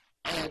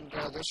 And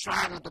the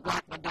Shrine of the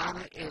Black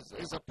Madonna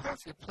is a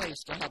perfect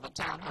place to have a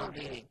town hall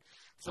meeting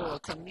for a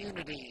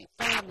community,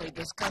 family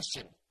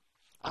discussion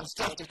on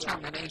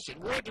self-determination.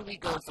 Where do we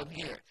go from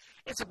here?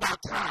 It's about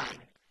time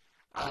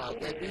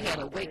that we had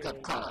a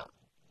wake-up call.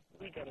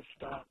 We got to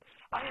stop.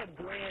 I have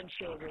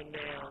grandchildren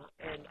now,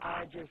 and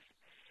I just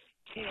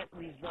can't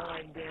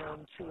resign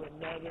them to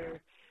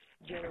another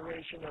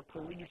generation of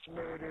police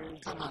murders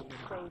and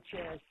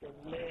protests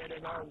and lead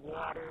in our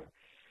water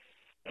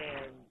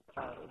and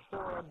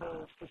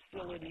horrible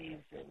facilities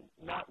and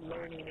not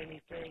learning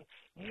anything,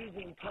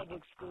 using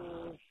public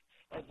schools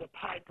as a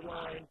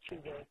pipeline to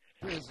the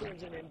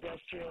prison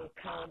industrial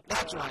complex.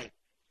 That's right.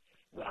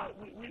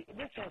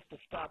 This has to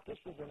stop. This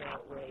is an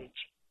outrage.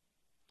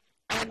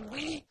 And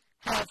we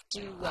have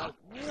to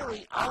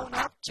really own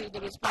up to the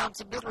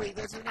responsibility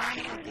that's in our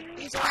hands.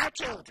 These are our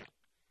children.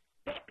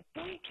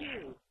 Thank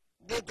you.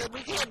 That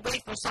we can't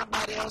wait for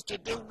somebody else to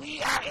do.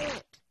 We are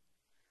it.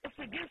 It's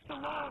against the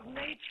law of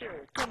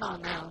nature. Come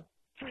on now.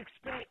 To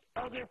expect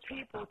other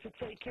people to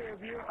take care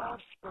of your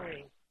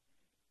offspring.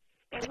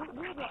 And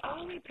we're the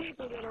only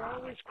people that are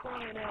always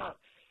crying out,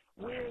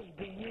 where's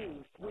the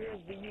youth? Where's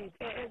the youth?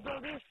 As though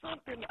there's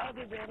something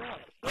other than us.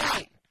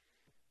 Right.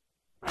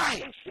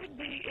 Right. They should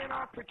be in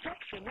our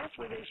protection. That's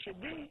where they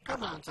should be.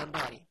 Come on,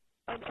 somebody.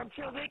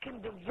 Until they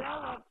can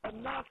develop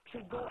enough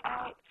to go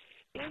out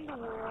in the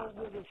world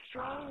with a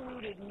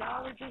strong-rooted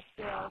knowledge of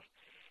self,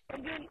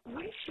 and then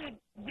we should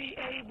be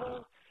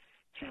able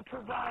to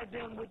provide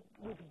them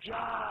with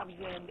jobs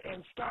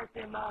and start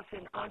them off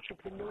in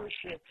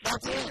entrepreneurship.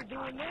 That's we it. were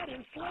doing that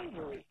in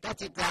slavery.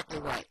 That's exactly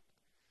right.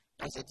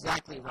 That's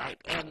exactly right.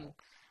 And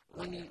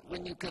when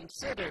you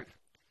consider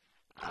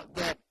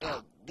that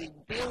the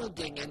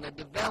building and the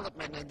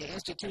development and the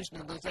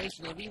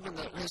institutionalization of even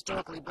the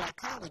historically black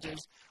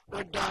colleges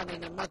were done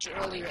in a much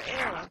earlier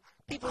era,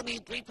 people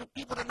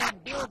are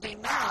not building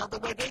now the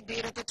way they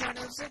did at the turn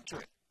of the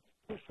century.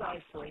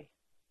 Precisely.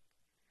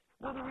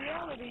 Well, the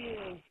reality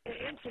is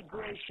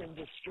integration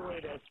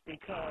destroyed us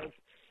because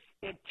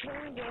it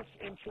turned us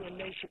into a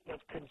nation of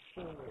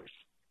consumers.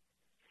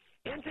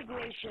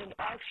 Integration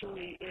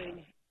actually is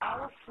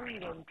our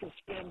freedom to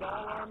spend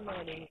all our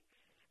money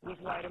with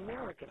white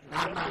America.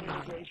 That's what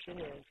integration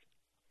is.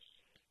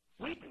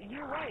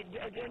 You're right.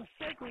 And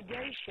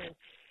segregation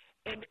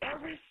in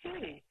every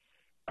city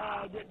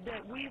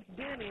that we've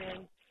been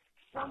in,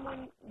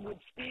 someone would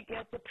speak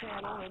at the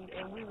panel,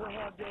 and we will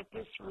have that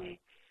this week,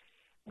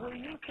 where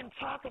you can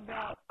talk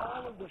about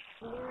all of the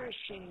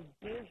flourishing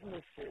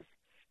businesses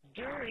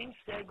during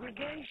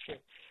segregation.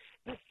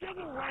 The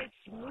civil rights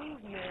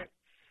movement,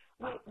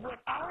 what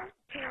our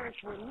parents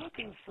were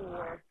looking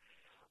for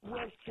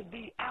was to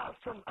be out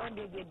from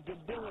under the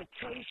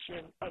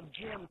debilitation of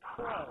Jim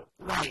Crow.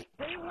 Right.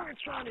 They weren't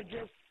trying to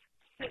just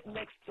sit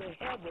next to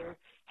Heather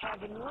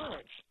having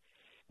lunch.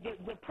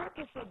 The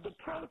purpose of the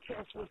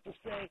protest was to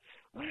say,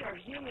 we are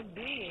human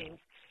beings,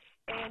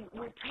 and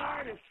we're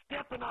tired of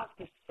stepping off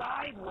the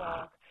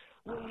sidewalk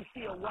when we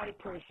see a white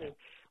person.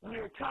 We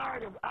are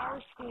tired of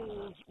our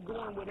schools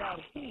going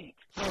without heat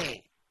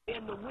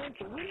in the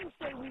winter. We didn't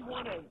say we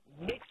want to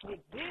mix with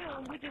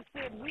them. We just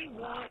said we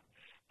want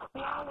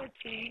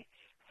quality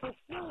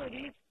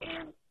facilities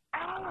in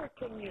our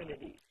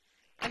communities.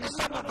 And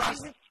some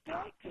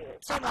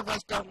of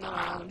us don't know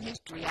our own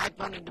history. I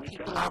run into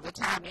people all the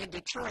time in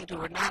Detroit who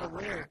are not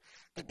aware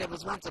that there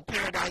was once a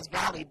Paradise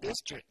Valley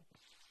district,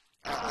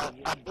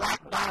 a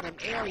black bottom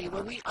area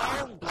where we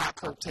owned black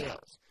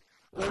hotels,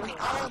 where we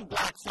owned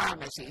black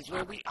pharmacies,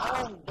 where we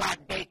owned black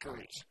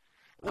bakeries,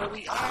 where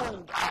we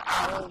owned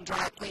our own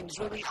dry cleaners,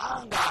 where we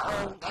owned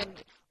our own.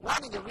 And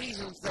one of the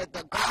reasons that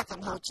the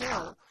Gotham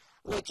Hotel,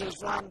 which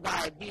is run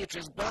by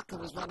Beatrice Buck, who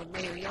was one of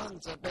Mayor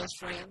Young's best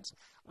friends,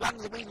 one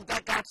of the reasons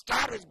that got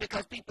started is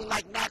because people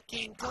like Nat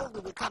King Cole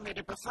would come here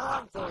to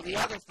perform for the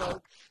other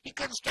folk. He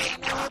couldn't stay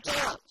in their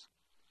hotels.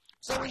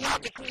 So we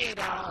had to create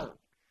our own.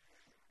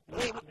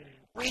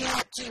 We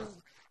had to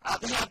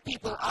have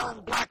people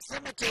own black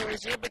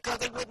cemeteries here because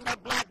they wouldn't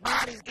let black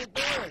bodies get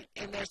buried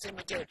in their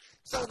cemetery.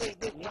 So the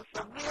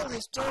real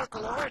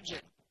historical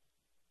origin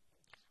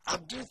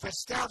of due for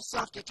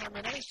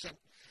self-determination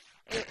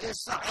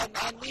is,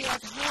 and we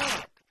have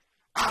had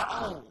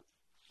our own.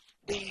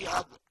 The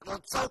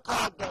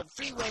so-called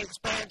freeway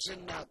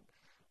expansion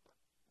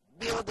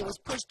bill that was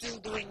pushed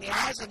through during the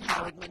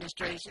Eisenhower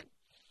administration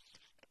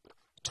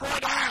tore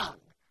down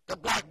the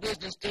black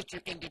business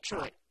district in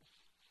Detroit.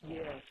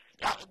 Yes.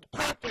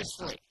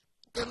 Purposely,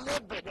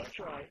 deliberately. That's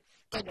right.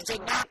 To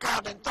knock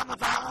out, and some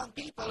of our own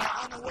people are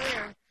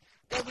unaware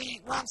that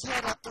we once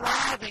had a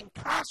thriving,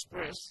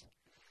 prosperous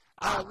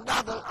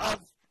level of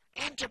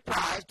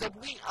enterprise that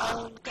we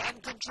owned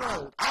and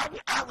controlled.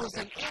 I was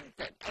an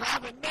infant, and I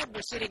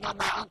remember sitting on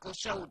my uncle's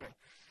shoulder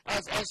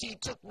as he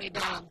took me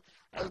down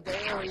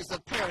the areas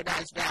of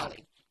Paradise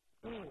Valley.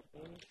 And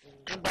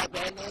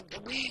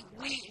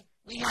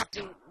we have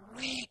to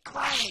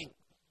reclaim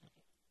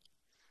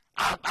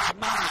our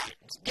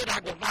minds, get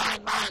our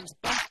divine minds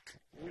back,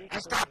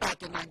 and stop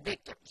acting like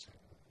victims.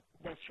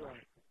 That's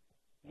right.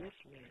 Yes,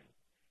 ma'am.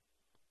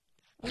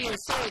 We are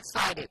so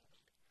excited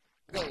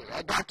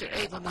that Dr.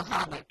 Ava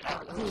Muhammad,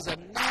 who's a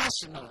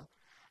national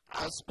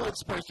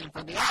spokesperson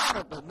for the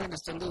Honorable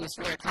Minister Louis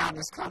Farrakhan,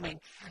 is coming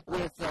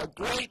with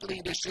great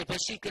leadership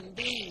as she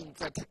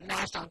convenes a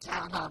national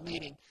town hall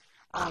meeting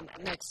on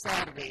next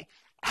Saturday.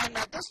 And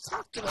just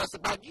talk to us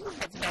about, you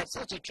have had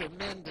such a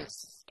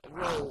tremendous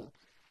role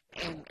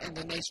in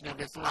the Nation of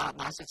Islam,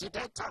 my sister.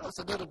 Tell us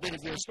a little bit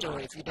of your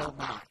story, if you don't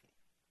mind.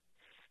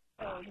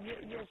 Oh,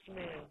 yes,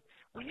 ma'am.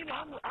 Well,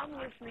 I'm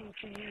listening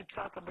to you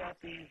talk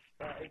about these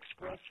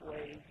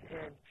expressways,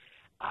 and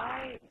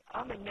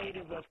I'm a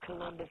native of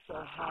Columbus,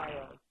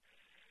 Ohio,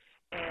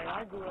 and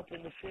I grew up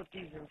in the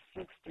 50s and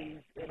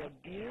 60s in a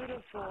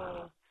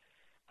beautiful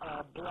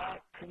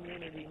black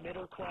community,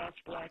 middle-class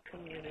black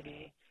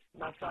community.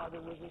 My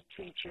father was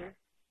a teacher,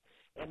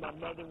 and my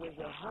mother was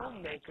a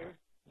homemaker,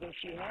 though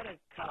she had a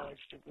college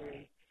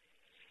degree.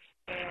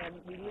 And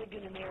we lived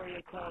in an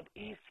area called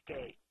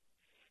Eastgate.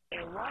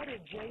 And right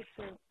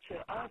adjacent to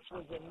us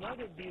was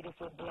another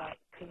beautiful black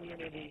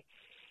community.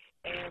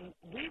 And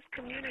these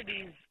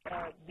communities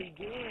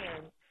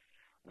began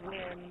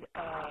when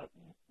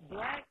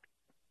black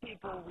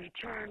people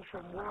returned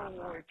from World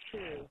War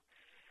II.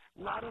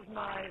 A lot of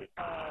my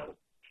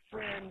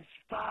friends'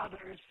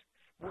 fathers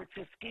were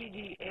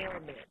Tuskegee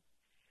Airmen.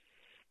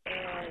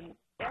 And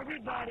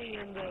everybody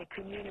in the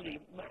community,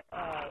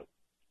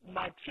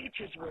 my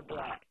teachers were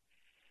black.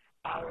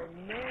 Our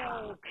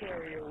mail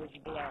carrier was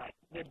black.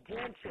 The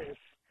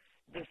dentist,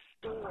 the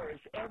stores,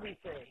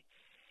 everything.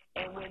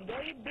 And when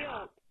they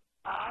built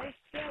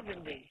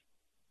I-70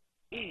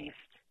 east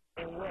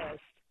and west,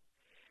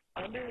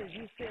 under, as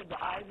you said, the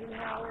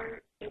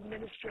Eisenhower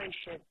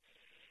administration,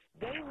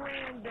 they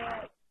ran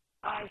that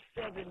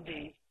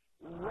I-70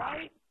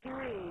 right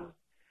through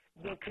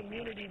the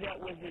community that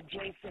was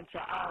adjacent to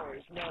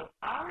ours. Now,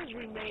 ours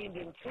remained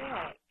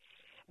intact,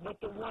 but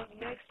the one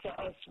next to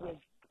us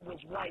was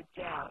wiped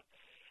out.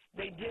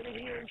 They did it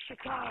here in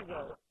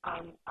Chicago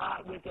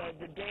with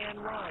the Dan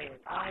Ryan,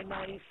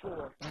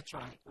 I-94. That's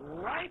right.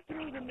 Right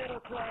through the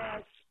middle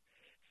class,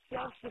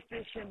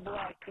 self-sufficient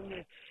black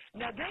community.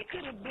 Now, they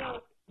could have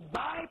built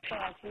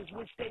bypasses,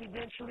 which they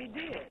eventually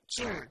did.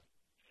 Sure.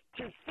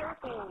 To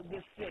circle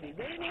the city.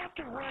 They didn't have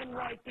to run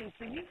right through.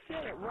 So you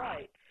said it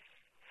right.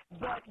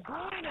 But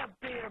growing up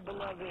there,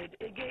 beloved,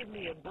 it gave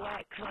me a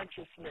black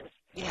consciousness.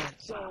 Yes.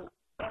 So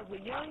as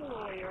a young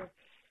lawyer,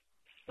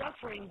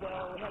 suffering,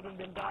 though, having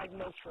been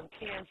diagnosed from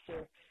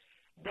cancer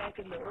back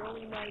in the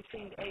early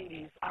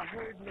 1980s, I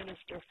heard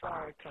Minister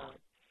Farrakhan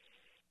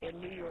in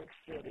New York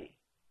City,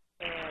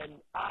 and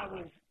I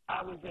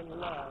was in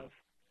love.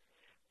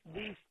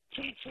 These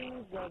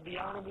teachings of the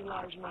Honorable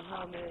Elijah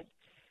Muhammad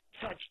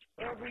touched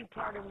every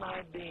part of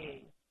my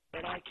being,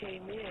 and I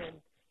came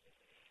in,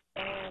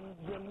 and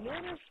the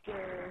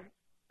minister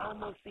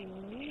almost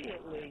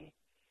immediately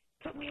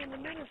put me in the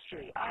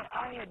ministry.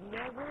 I had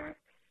never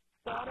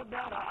thought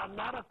about. I'm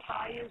not a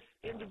pious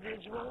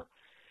individual.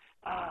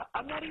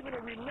 I'm not even a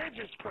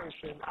religious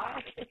person.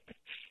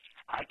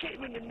 I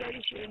came in the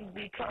nation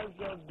because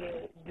of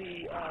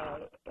the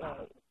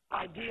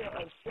idea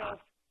of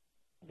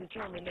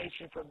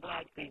self-determination for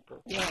black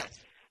people. Yes.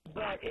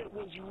 But it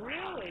was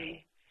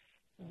really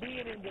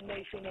being in the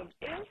Nation of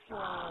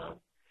Islam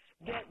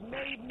that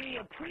made me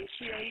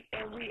appreciate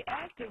and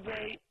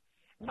reactivate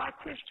my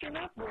Christian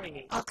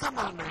upbringing. Oh, come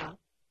on now.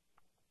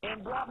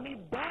 And brought me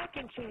back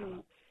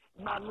into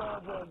my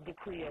love of the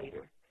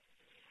Creator.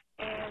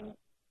 And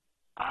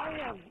I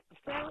have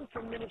found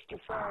from Minister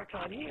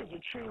Farrakhan, he is a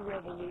true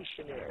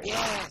revolutionary.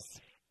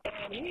 Yes.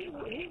 And he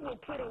will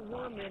put a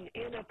woman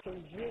in a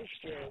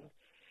position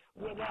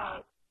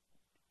without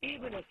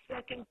even a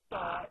second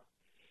thought.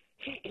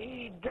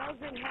 He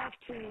doesn't have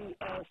to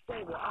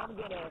say, well, I'm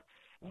going to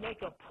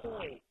make a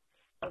point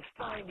of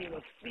finding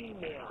a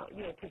female,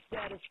 to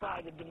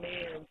satisfy the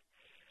demands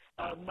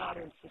of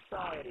modern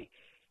society.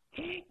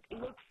 He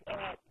looks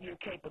at your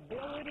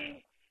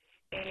capability,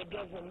 and it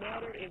doesn't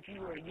matter if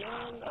you are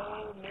young,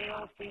 old,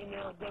 male,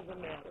 female, it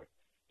doesn't matter.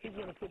 He's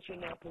going to put you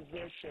in that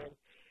position.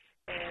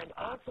 And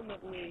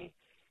ultimately,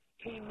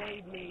 he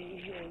made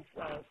me his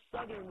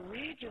Southern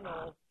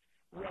Regional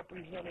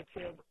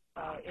representative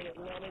in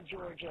Atlanta,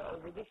 Georgia,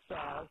 over the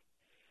South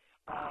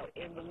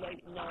in the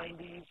late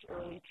 90s,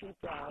 early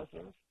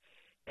 2000s.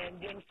 And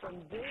then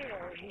from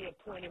there, he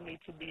appointed me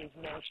to be his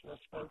national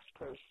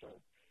spokesperson.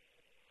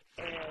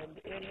 And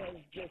it has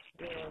just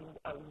been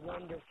a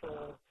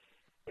wonderful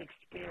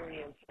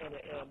experience and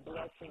a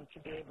blessing to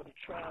be able to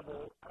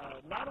travel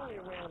not only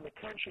around the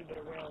country but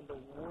around the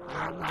world,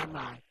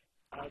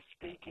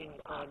 speaking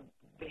on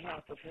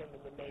behalf of him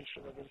and the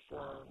nation of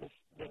Islam. It's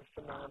been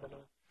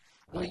phenomenal.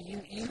 Well,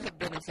 you have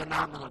been a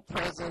phenomenal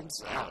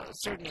presence.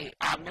 Certainly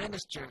our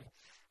minister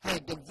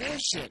had the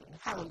vision,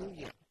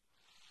 hallelujah,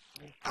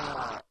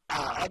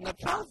 and the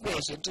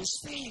provision to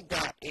see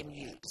that in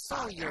you,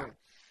 saw your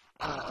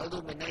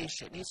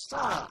illumination. He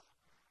saw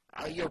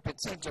your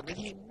potential, and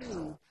he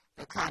knew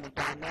the kind of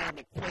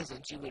dynamic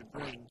presence you would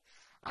bring,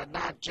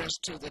 not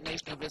just to the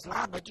nation of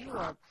Islam, but you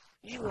are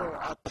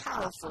a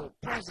powerful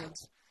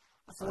presence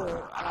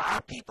for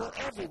our people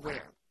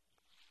everywhere,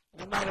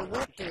 no matter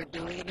what they're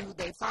doing and who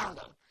they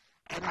follow.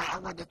 And I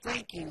want to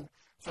thank you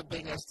for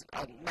being a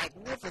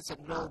magnificent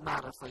role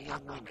model for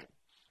young women.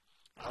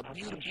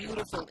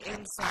 Beautiful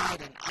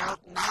inside and out,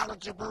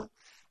 knowledgeable,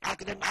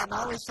 academic. I'm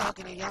always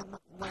talking to young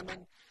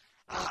women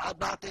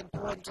about the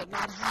importance of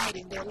not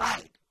hiding their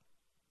light.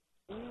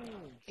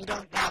 You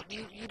don't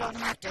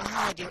have to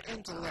hide your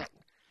intellect,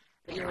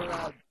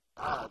 your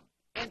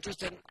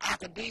interest in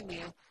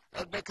academia,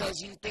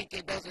 because you think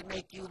it doesn't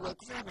make you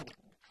look feminine.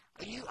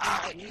 You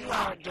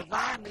are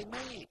divinely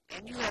made,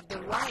 and you have the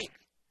right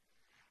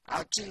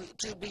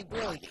to be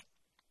brilliant.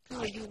 Who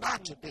are you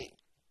not to be?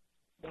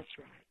 That's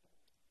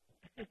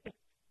right.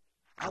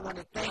 I want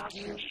to thank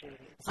you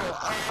for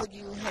all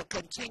you have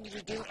continued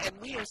to do, and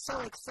we are so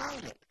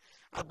excited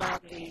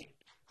about the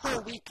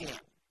whole weekend.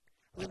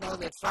 We know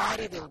that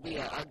Friday there will be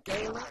a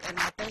gala, and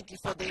I thank you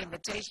for the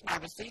invitation. I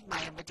received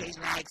my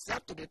invitation. I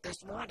accepted it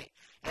this morning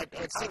at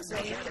 6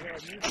 a.m.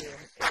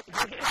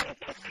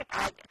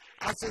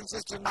 I sent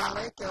Sister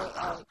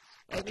Malika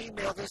an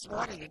email this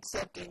morning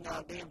accepting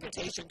the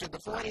invitation to the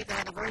 40th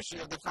anniversary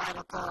of the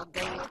Final Call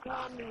Gala. Final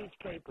Call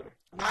newspaper.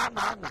 My.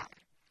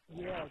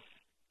 Yes.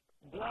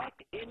 Black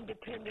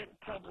independent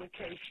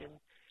publication.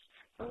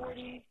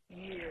 40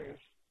 years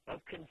of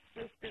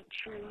consistent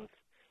truth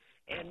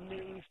and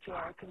news to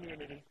our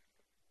community.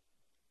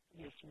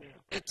 Yes, ma'am.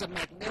 It's a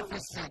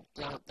magnificent,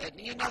 and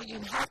you know, you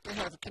have to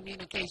have a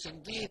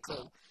communication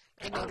vehicle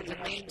in order to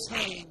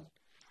maintain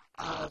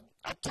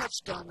a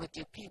touchstone with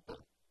your people.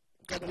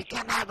 Because we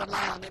cannot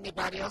rely on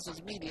anybody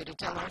else's media to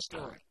tell our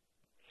story.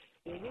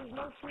 There's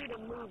no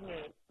freedom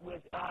movement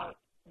without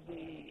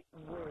the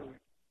word.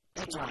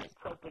 That's right.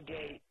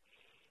 Propagate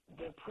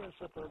the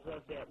principles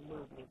of that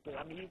movement.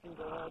 I mean, you can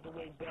go all the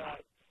way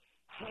back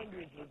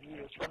hundreds of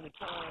years from the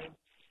time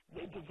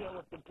they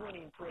developed the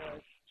printing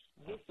press.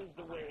 This is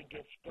the way it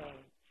gets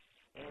done.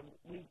 And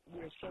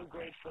we're so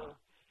grateful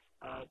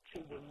to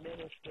the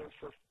minister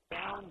for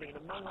founding,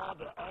 among all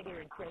the other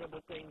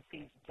incredible things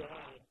he's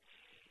done.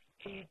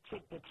 He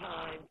took the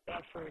time,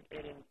 effort,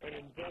 and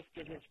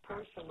invested his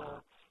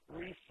personal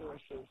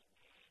resources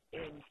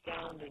in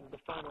founding the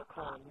Final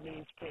Call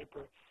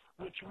newspaper,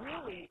 which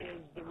really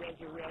is the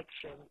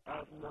resurrection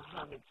of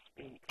Muhammad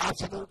Speak.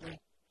 Absolutely.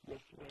 Yes,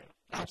 ma'am.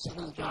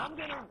 Absolutely. So I'm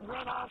going to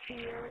run off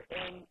here,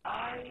 and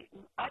I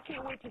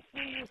can't wait to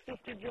see you,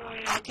 Sister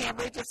Joanne. I can't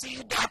wait to see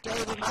you, Dr.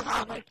 Ava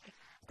Muhammad.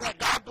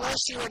 God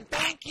bless you, and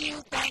thank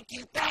you.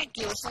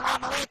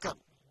 Assalamu alaikum.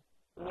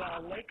 Wa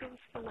alaikum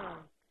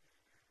salam.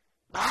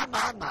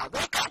 My.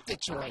 Wake up,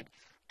 Detroit.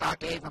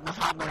 Dr. Ava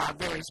Muhammad, our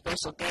very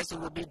special guest, who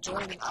will be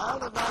joining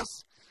all of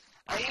us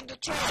in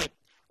Detroit,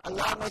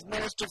 along with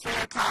Minister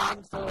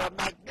Farrakhan, for a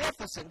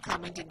magnificent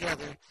coming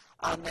together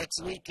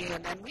next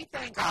weekend. And we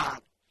thank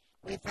God.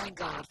 We thank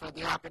God for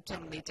the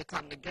opportunity to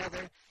come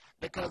together,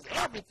 because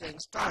everything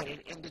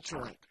started in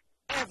Detroit.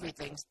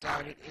 Everything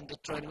started in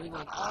Detroit. And we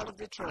want all of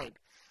Detroit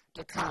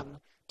to come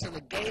to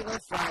the gala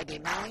Friday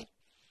night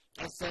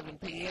at 7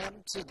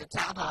 p.m., to the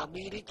town hall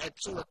meeting at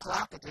 2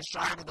 o'clock at the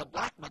Shrine of the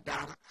Black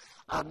Madonna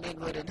on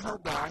Linwood and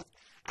Hogarth,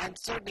 and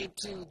certainly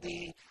to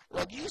the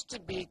what used to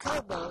be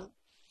Cobo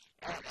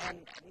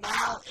and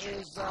now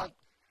is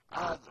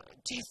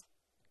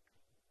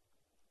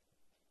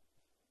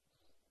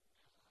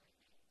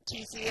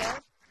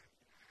TCF.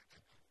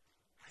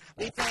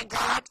 We thank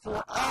God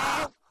for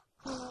all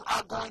who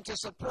are going to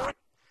support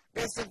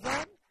this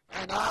event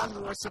and all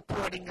who are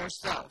supporting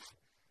yourself.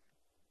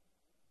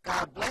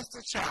 God bless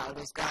the child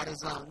as God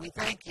is on. We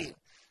thank you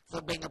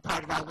for being a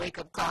part of our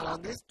wake-up call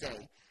on this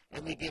day,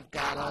 and we give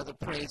God all the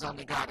praise.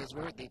 Only God is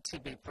worthy to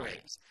be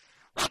praised.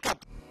 Wake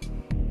up.